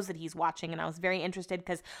of shows that he's watching. And I was very interested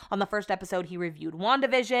because on the first episode, he reviewed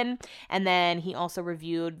WandaVision and then he also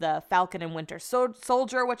reviewed the Falcon and Winter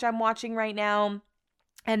Soldier, which I'm watching right now.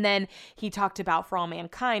 And then he talked about For All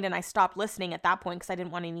Mankind, and I stopped listening at that point because I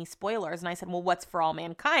didn't want any spoilers. And I said, well, what's For All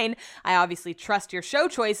Mankind? I obviously trust your show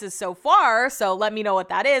choices so far, so let me know what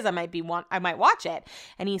that is. I might watch it.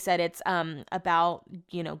 And he said it's about,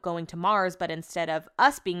 going to Mars, but instead of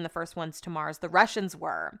us being the first ones to Mars, the Russians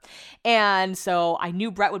were. And so I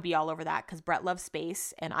knew Brett would be all over that because Brett loves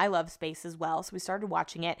space, and I love space as well. So we started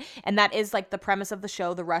watching it, and that is like the premise of the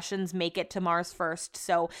show. The Russians make it to Mars first,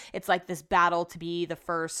 so it's like this battle to be the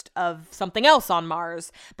first of something else on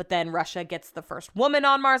Mars, but then Russia gets the first woman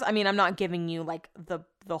on Mars. I mean, I'm not giving you like the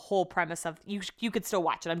whole premise of you could still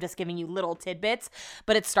watch it. I'm just giving you little tidbits,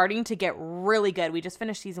 but it's starting to get really good. We just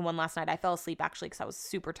finished season 1 last night. I fell asleep actually because I was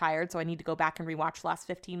super tired, so I need to go back and rewatch the last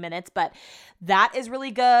 15 minutes, but that is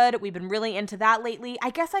really good. We've been really into that lately. I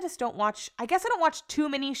guess I don't watch too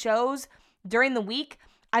many shows during the week.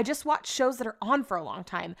 I just watch shows that are on for a long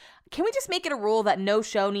time. Can we just make it a rule that no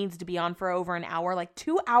show needs to be on for over an hour? Like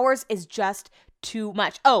 2 hours is just too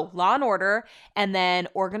much. Oh, Law and Order, and then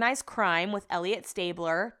Organized Crime with Elliot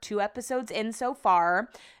Stabler. 2 episodes in so far.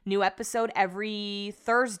 New episode every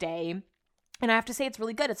Thursday. And I have to say it's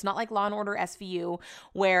really good. It's not like Law & Order SVU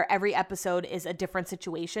where every episode is a different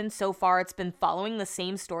situation. So far, it's been following the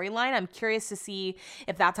same storyline. I'm curious to see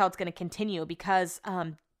if that's how it's going to continue because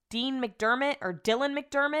Dylan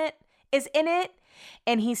McDermott is in it,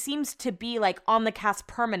 and he seems to be like on the cast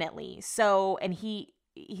permanently. So, and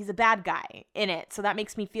he's a bad guy in it. So that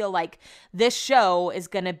makes me feel like this show is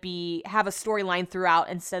going to have a storyline throughout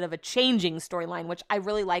instead of a changing storyline, which I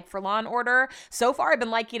really like for Law & Order. So far, I've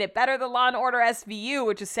been liking it better than Law & Order SVU,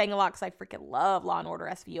 which is saying a lot because I freaking love Law & Order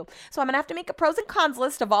SVU. So I'm going to have to make a pros and cons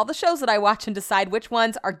list of all the shows that I watch and decide which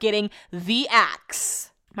ones are getting the axe.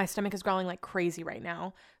 My stomach is growling like crazy right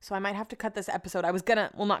now, so I might have to cut this episode.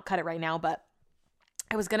 Not cut it right now, but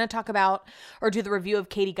I was going to talk about or do the review of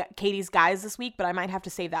Katie's Guys this week, but I might have to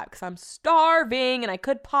save that because I'm starving and I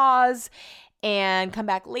could pause. and come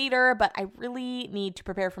back later, but I really need to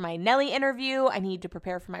prepare for my Nelly interview. I need to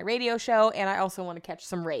prepare for my radio show, and I also want to catch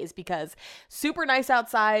some rays because super nice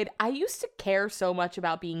outside. I used to care so much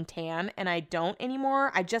about being tan, and I don't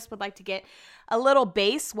anymore. I just would like to get a little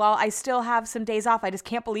base while I still have some days off. I just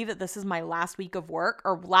can't believe that this is my last week of work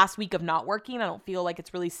or last week of not working. I don't feel like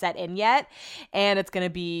it's really set in yet, and it's going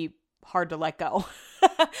to be hard to let go.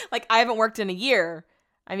 Like, I haven't worked in a year.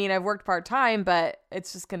 I mean, I've worked part-time, but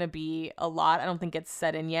it's just going to be a lot. I don't think it's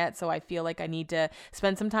set in yet, so I feel like I need to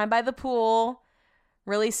spend some time by the pool,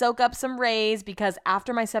 really soak up some rays, because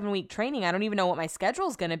after my 7-week training, I don't even know what my schedule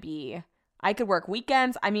is going to be. I could work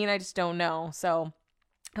weekends. I mean, I just don't know. So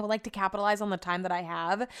I would like to capitalize on the time that I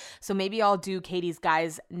have. So maybe I'll do Katie's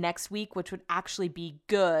Guys next week, which would actually be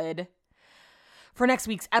good for next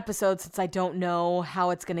week's episode, since I don't know how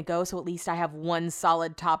it's going to go. So at least I have one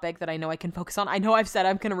solid topic that I know I can focus on. I know I've said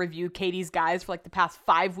I'm going to review Katie's Guys for like the past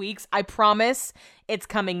 5 weeks. I promise it's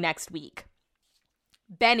coming next week.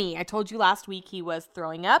 Benny, I told you last week he was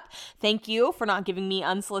throwing up. Thank you for not giving me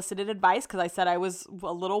unsolicited advice, because I said I was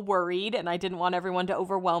a little worried and I didn't want everyone to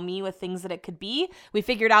overwhelm me with things that it could be. We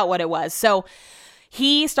figured out what it was. So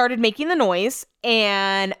he started making the noise,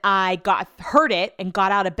 and I heard it and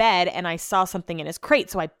got out of bed, and I saw something in his crate.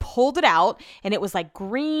 So I pulled it out, and it was like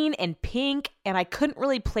green and pink, and I couldn't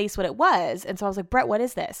really place what it was. And so I was like, Brett, what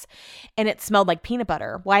is this? And it smelled like peanut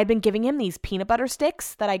butter. Well, I had been giving him these peanut butter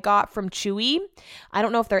sticks that I got from Chewy. I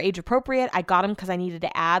don't know if they're age appropriate. I got them because I needed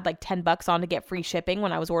to add like $10 on to get free shipping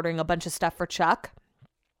when I was ordering a bunch of stuff for Chuck.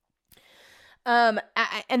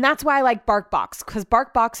 And that's why I like BarkBox, because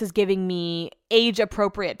BarkBox is giving me age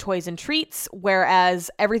appropriate toys and treats,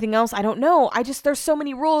 whereas everything else, I don't know. There's so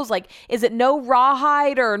many rules. Like, is it no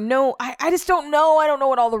rawhide or no? I just don't know. I don't know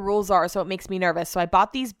what all the rules are. So it makes me nervous. So I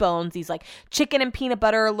bought these bones, these like chicken and peanut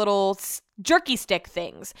butter little jerky stick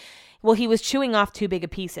things. Well, he was chewing off too big of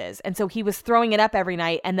pieces. And so he was throwing it up every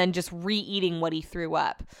night and then just re-eating what he threw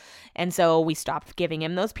up. And so we stopped giving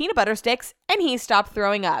him those peanut butter sticks, and he stopped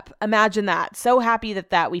throwing up. Imagine that. So happy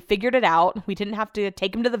that we figured it out. We didn't have to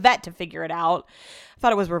take him to the vet to figure it out. I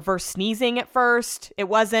thought it was reverse sneezing at first. It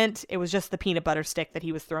wasn't. It was just the peanut butter stick that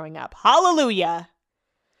he was throwing up. Hallelujah.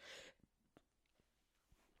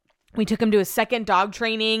 We took him to his second dog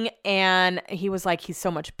training, and he was like, he's so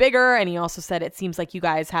much bigger. And he also said, it seems like you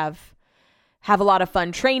guys have a lot of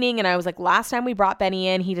fun training. And I was like, last time we brought Benny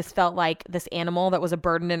in, he just felt like this animal that was a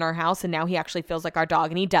burden in our house. And now he actually feels like our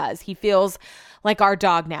dog. And he does. He feels like our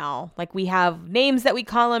dog now. Like, we have names that we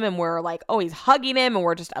call him, and we're like always hugging him, and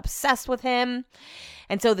we're just obsessed with him.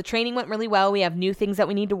 And so the training went really well. We have new things that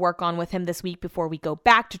we need to work on with him this week before we go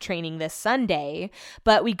back to training this Sunday.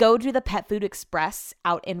 But we go to the Pet Food Express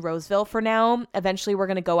out in Roseville for now. Eventually, we're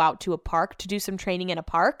going to go out to a park to do some training in a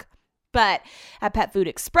park. But at Pet Food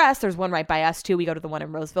Express, there's one right by us too. We go to the one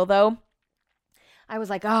in Roseville though. I was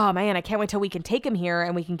like, oh man, I can't wait till we can take him here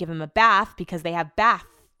and we can give him a bath, because they have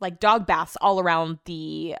like dog baths all around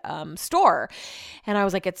the store. And I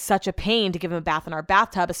was like, it's such a pain to give him a bath in our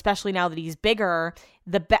bathtub, especially now that he's bigger.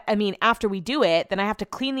 After we do it, then I have to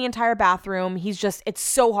clean the entire bathroom. It's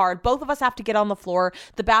so hard. Both of us have to get on the floor.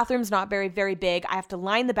 The bathroom's not very, very big. I have to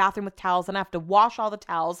line the bathroom with towels, and I have to wash all the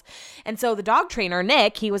towels. And so the dog trainer,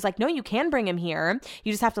 Nick, he was like, no, you can bring him here.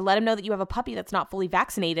 You just have to let him know that you have a puppy that's not fully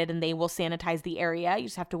vaccinated, and they will sanitize the area. You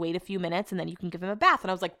just have to wait a few minutes, and then you can give him a bath. And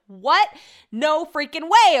I was like, what? No freaking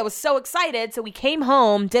way. I was so excited. So we came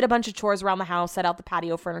home, did a bunch of chores around the house, set out the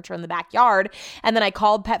patio furniture in the backyard. And then I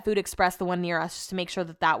called Pet Food Express, the one near us, just to make sure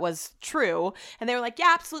that was true. And they were like,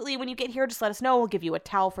 yeah, absolutely. When you get here, just let us know. We'll give you a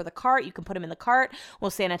towel for the cart. You can put him in the cart. We'll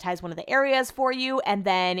sanitize one of the areas for you. And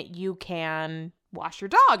then you can wash your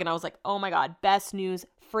dog. And I was like, oh my God, best news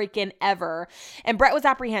freaking ever. And Brett was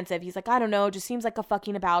apprehensive. He's like, I don't know. It just seems like a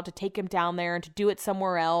fucking about to take him down there and to do it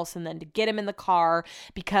somewhere else, and then to get him in the car,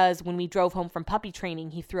 because when we drove home from puppy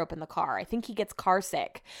training, he threw up in the car. I think he gets car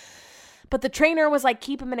sick. But the trainer was like,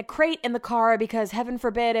 keep him in a crate in the car, because heaven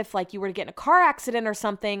forbid if like you were to get in a car accident or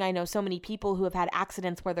something. I know so many people who have had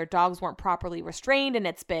accidents where their dogs weren't properly restrained, and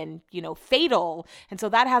it's been, fatal. And so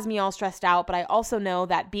that has me all stressed out. But I also know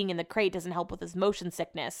that being in the crate doesn't help with his motion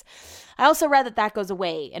sickness. I also read that goes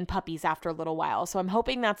away in puppies after a little while. So I'm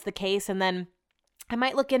hoping that's the case. And then I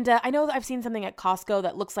might look into, I know that I've seen something at Costco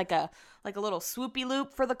that looks like a little swoopy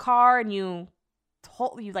loop for the car, and you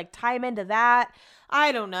like tie him into that.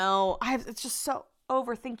 I don't know. It's just so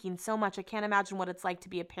overthinking so much. I can't imagine what it's like to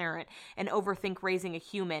be a parent and overthink raising a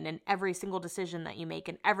human, and every single decision that you make,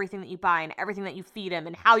 and everything that you buy, and everything that you feed him,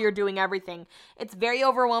 and how you're doing everything. It's very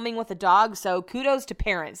overwhelming with a dog. So kudos to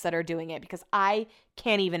parents that are doing it, because I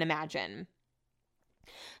can't even imagine.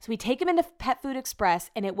 So we take him into Pet Food Express,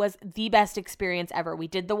 and it was the best experience ever. We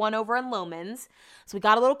did the one over in Lomans. So we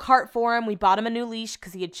got a little cart for him. We bought him a new leash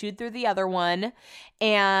because he had chewed through the other one.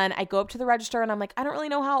 And I go up to the register, and I'm like, I don't really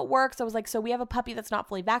know how it works. I was like, so we have a puppy that's not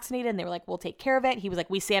fully vaccinated. And they were like, we'll take care of it. He was like,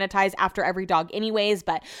 we sanitize after every dog anyways,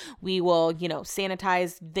 but we will,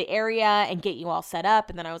 sanitize the area and get you all set up.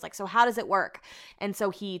 And then I was like, so how does it work? And so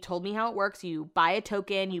he told me how it works. You buy a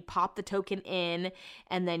token, you pop the token in,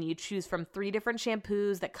 and then you choose from 3 different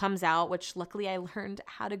shampoos that comes out, which luckily I learned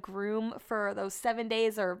how to groom for those 7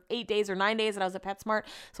 days or 8 days or 9 days that I was at PetSmart.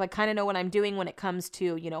 So I kind of know what I'm doing when it comes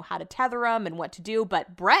to, how to tether them and what to do.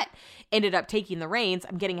 But Brett ended up taking the reins.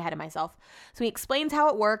 I'm getting ahead of myself. So he explains how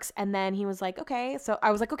it works. And then he was like, okay. So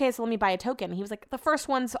I was like, okay, so let me buy a token. He was like, the first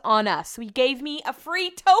one's on us. So he gave me a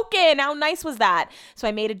free token. How nice was that? So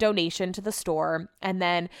I made a donation to the store. And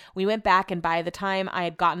then we went back. And by the time I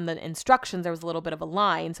had gotten the instructions, there was a little bit of a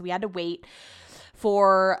line. So we had to wait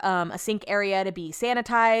for a sink area to be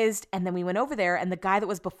sanitized. And then we went over there, and the guy that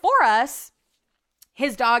was before us,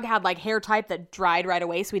 his dog had like hair type that dried right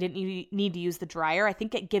away, so we didn't need to use the dryer. I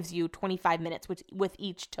think it gives you 25 minutes with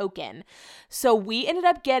each token. So we ended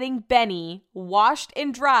up getting Benny washed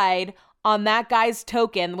and dried on that guy's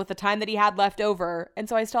token with the time that he had left over. And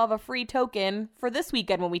so I still have a free token for this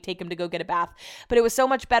weekend when we take him to go get a bath. But it was so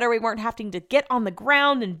much better. We weren't having to get on the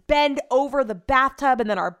ground and bend over the bathtub. And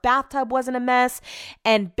then our bathtub wasn't a mess.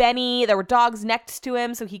 And Benny, there were dogs next to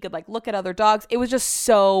him so he could like look at other dogs. It was just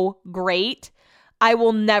so great. I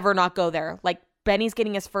will never not go there. Like, Benny's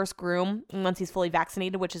getting his first groom once he's fully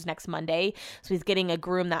vaccinated, which is next Monday. So he's getting a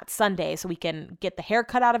groom that Sunday so we can get the hair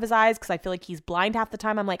cut out of his eyes because I feel like he's blind half the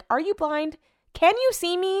time. I'm like, are you blind? Can you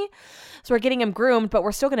see me? So we're getting him groomed, but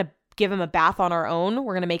we're still going to give him a bath on our own.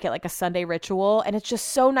 We're going to make it like a Sunday ritual. And it's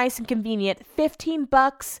just so nice and convenient.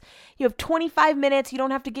 $15. You have 25 minutes. You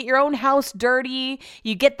don't have to get your own house dirty.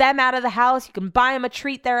 You get them out of the house. You can buy them a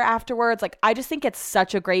treat there afterwards. Like, I just think it's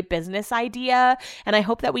such a great business idea. And I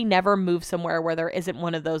hope that we never move somewhere where there isn't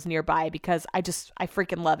one of those nearby because I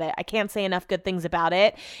freaking love it. I can't say enough good things about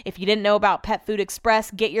it. If you didn't know about Pet Food Express,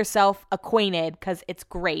 get yourself acquainted because it's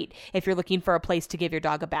great if you're looking for a place to give your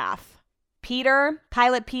dog a bath.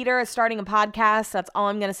 Pilot Peter is starting a podcast. That's all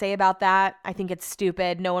I'm going to say about that. I think it's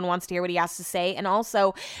stupid. No one wants to hear what he has to say. And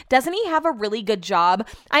also, doesn't he have a really good job?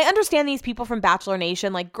 I understand these people from Bachelor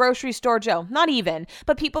Nation, like Grocery Store Joe, not even,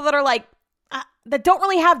 but people that are like, that don't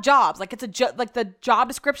really have jobs. Like it's like the job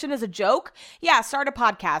description is a joke. Yeah, start a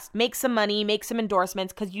podcast, make some money, make some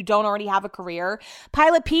endorsements because you don't already have a career.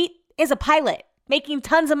 Pilot Pete is a pilot making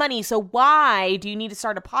tons of money. So why do you need to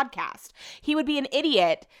start a podcast? He would be an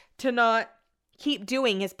idiot to not keep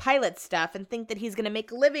doing his pilot stuff and think that he's going to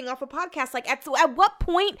make a living off a podcast. Like at what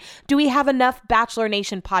point do we have enough Bachelor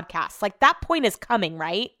Nation podcasts? Like that point is coming,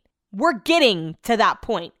 right? We're getting to that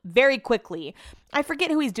point very quickly. I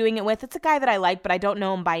forget who he's doing it with. It's a guy that I like, but I don't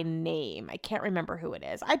know him by name. I can't remember who it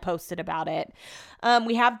is. I posted about it.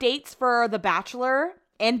 We have dates for The Bachelor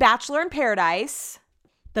and Bachelor in Paradise.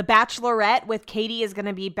 The Bachelorette with Katie is going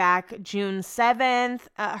to be back June 7th.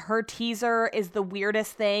 Her teaser is the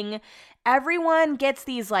weirdest thing. Everyone gets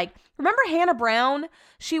these like, remember Hannah Brown?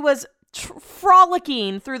 She was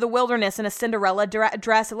frolicking through the wilderness in a Cinderella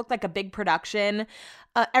dress. It looked like a big production.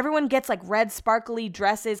 Everyone gets like red sparkly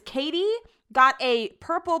dresses. Katie got a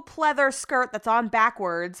purple pleather skirt that's on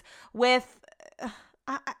backwards with,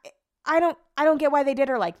 I don't get why they did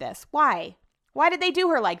her like this. Why? Why did they do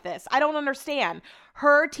her like this? I don't understand.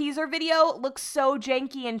 Her teaser video looks so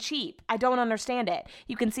janky and cheap. I don't understand it.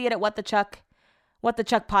 You can see it at What the Chuck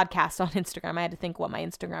podcast on Instagram. I had to think what my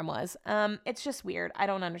Instagram was. It's just weird. I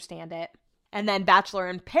don't understand it. And then Bachelor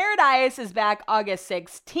in Paradise is back August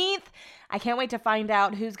 16th. I can't wait to find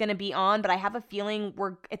out who's going to be on, but I have a feeling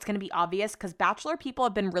it's going to be obvious because Bachelor people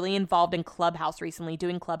have been really involved in Clubhouse recently,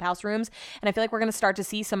 doing Clubhouse rooms. And I feel like we're going to start to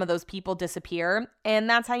see some of those people disappear. And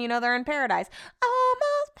that's how you know they're in paradise.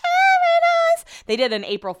 Almost paradise. They did an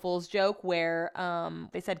April Fool's joke where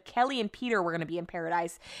they said Kelly and Peter were going to be in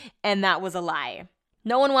paradise. And that was a lie.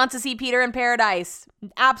 No one wants to see Peter in paradise.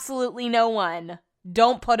 Absolutely no one.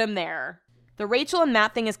 Don't put him there. The Rachel and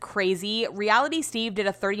Matt thing is crazy. Reality Steve did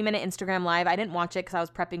a 30-minute Instagram live. I didn't watch it because I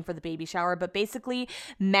was prepping for the baby shower. But basically,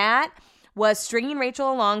 Matt was stringing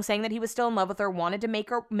Rachel along, saying that he was still in love with her, wanted to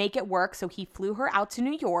make it work. So he flew her out to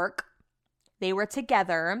New York. They were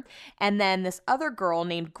together. And then this other girl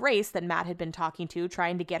named Grace that Matt had been talking to,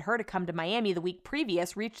 trying to get her to come to Miami the week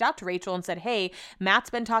previous, reached out to Rachel and said, hey, Matt's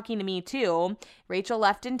been talking to me too. Rachel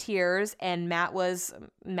left in tears, and Matt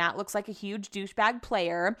looks like a huge douchebag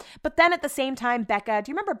player. But then at the same time, Becca,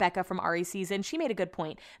 do you remember Becca from Ari's season? She made a good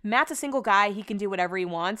point. Matt's a single guy. He can do whatever he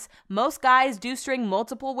wants. Most guys do string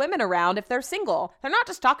multiple women around if they're single. They're not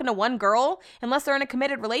just talking to one girl unless they're in a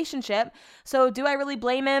committed relationship. So do I really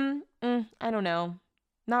blame him? I don't know.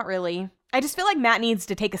 Not really. I just feel like Matt needs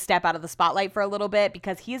to take a step out of the spotlight for a little bit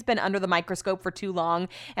because he's been under the microscope for too long,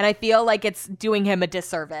 and I feel like it's doing him a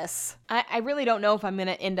disservice. I really don't know if I'm going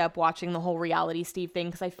to end up watching the whole reality Steve thing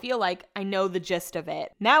because I feel like I know the gist of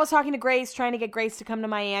it. Matt was talking to Grace, trying to get Grace to come to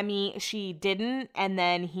Miami. She didn't, and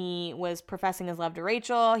then he was professing his love to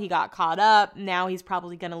Rachel. He got caught up. Now he's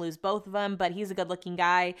probably going to lose both of them, but he's a good-looking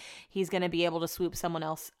guy. He's going to be able to swoop someone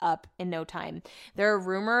else up in no time. There are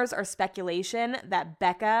rumors or speculation that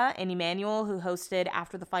Becca and Emmanuel, who hosted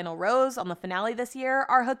After the Final Rose on the finale this year,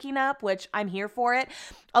 are hooking up, which I'm here for it.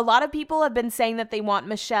 A lot of people have been saying that they want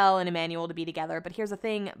Michelle and Emmanuel to be together, but here's the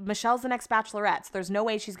thing. Michelle's the next Bachelorette, so there's no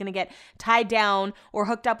way she's going to get tied down or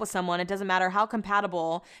hooked up with someone. It doesn't matter how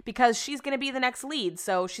compatible because she's going to be the next lead,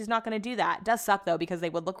 so she's not going to do that. It does suck, though, because they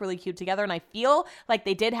would look really cute together, and I feel like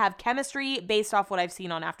they did have chemistry based off what I've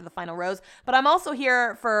seen on After the Final Rose, but I'm also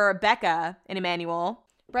here for Becca and Emmanuel.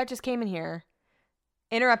 Brett just came in here,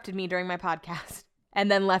 interrupted me during my podcast, and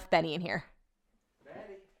then left Benny in here.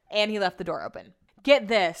 Benny. And he left the door open. Get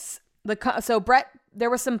this. So Brett, there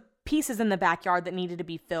were some pieces in the backyard that needed to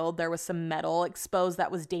be filled. There was some metal exposed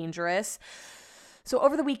that was dangerous. So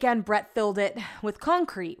over the weekend, Brett filled it with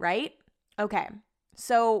concrete, right? Okay.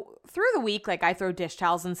 So through the week, like I throw dish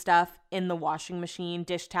towels and stuff in the washing machine,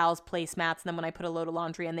 dish towels, placemats, and then when I put a load of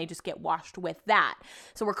laundry in, they just get washed with that.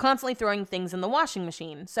 So we're constantly throwing things in the washing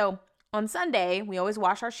machine. So on Sunday, we always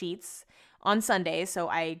wash our sheets on Sunday. So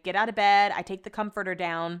I get out of bed, I take the comforter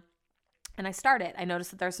down, and I start it. I notice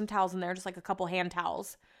that there's some towels in there, just like a couple hand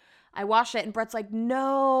towels. I wash it, and Brett's like,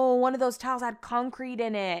 no, one of those towels had concrete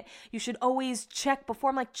in it. You should always check before.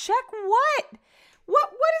 I'm like, check what? What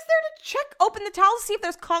is there to check? Open the towel to see if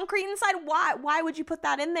there's concrete inside? Why would you put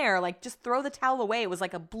that in there? Like, just throw the towel away. It was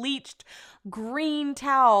like a bleached green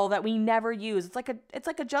towel that we never use. It's like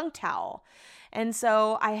a junk towel. And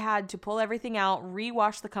so I had to pull everything out,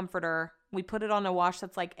 rewash the comforter. We put it on a wash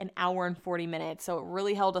that's like an hour and 40 minutes. So it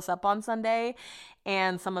really held us up on Sunday,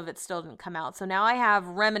 and some of it still didn't come out. So now I have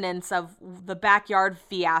remnants of the backyard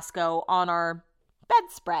fiasco on our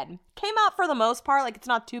bedspread. Came out for the most part, like it's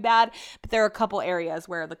not too bad, but there are a couple areas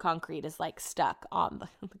where the concrete is like stuck on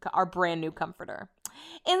our brand new comforter.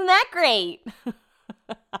 Isn't that great?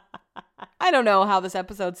 I don't know how this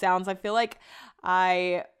episode sounds. I feel like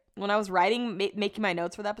when I was writing, making my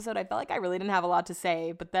notes for the episode, I felt like I really didn't have a lot to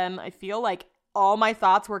say, but then I feel like all my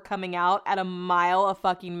thoughts were coming out at a mile a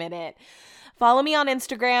fucking minute. Follow me on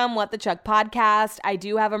Instagram, What the Chuck Podcast. I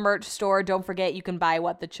do have a merch store. Don't forget, you can buy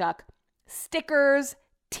What the Chuck stickers,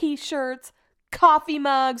 t-shirts, coffee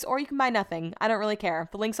mugs, or you can buy nothing. I don't really care.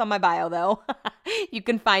 The link's on my bio, though. You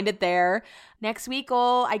can find it there. Next week,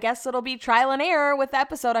 I guess it'll be trial and error with the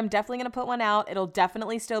episode. I'm definitely going to put one out. It'll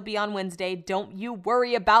definitely still be on Wednesday. Don't you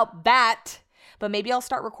worry about that. But maybe I'll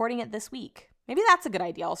start recording it this week. Maybe that's a good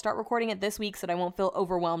idea. I'll start recording it this week so that I won't feel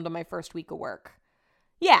overwhelmed on my first week of work.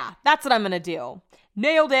 Yeah, that's what I'm going to do.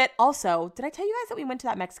 Nailed it. Also, did I tell you guys that we went to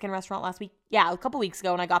that Mexican restaurant last week? Yeah, a couple weeks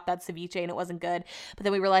ago, and I got that ceviche, and it wasn't good. But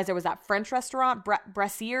then we realized there was that French restaurant,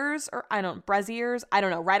 Braziers,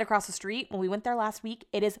 right across the street. When we went there last week,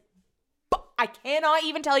 it is, I cannot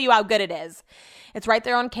even tell you how good it is. It's right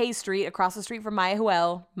there on K Street, across the street from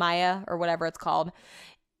Maya, or whatever it's called.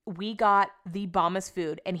 We got the bombest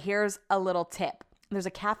food, and here's a little tip. There's a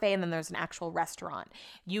cafe and then there's an actual restaurant.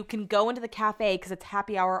 You can go into the cafe because it's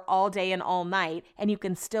happy hour all day and all night, and you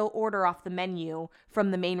can still order off the menu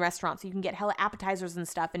from the main restaurant. So you can get hella appetizers and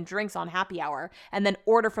stuff and drinks on happy hour and then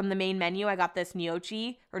order from the main menu. I got this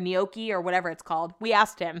gnocchi or whatever it's called. We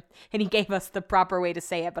asked him and he gave us the proper way to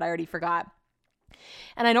say it, but I already forgot.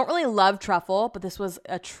 And I don't really love truffle, but this was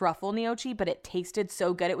a truffle gnocchi, but it tasted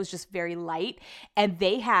so good. It was just very light. And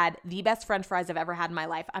they had the best French fries I've ever had in my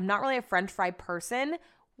life. I'm not really a French fry person.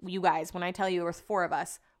 You guys, when I tell you there was 4 of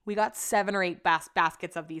us, we got 7 or 8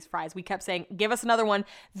 baskets of these fries. We kept saying, give us another one.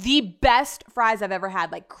 The best fries I've ever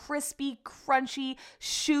had, like crispy, crunchy,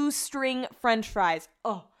 shoestring French fries.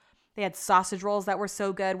 Oh, they had sausage rolls that were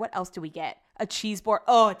so good. What else did we get? A cheese board.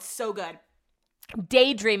 Oh, it's so good.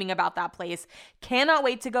 Daydreaming about that place. Cannot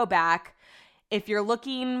wait to go back. if you're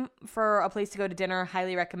looking for a place to go to dinner,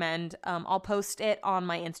 highly recommend. I'll post it on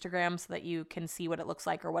my Instagram so that you can see what it looks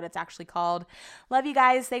like or what it's actually called. Love you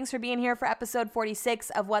guys. Thanks for being here for episode 46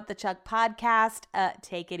 of What the Chuck podcast.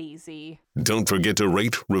 Take it easy. Don't forget to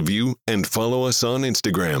rate, review, and follow us on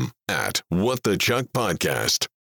Instagram at What the Chuck Podcast.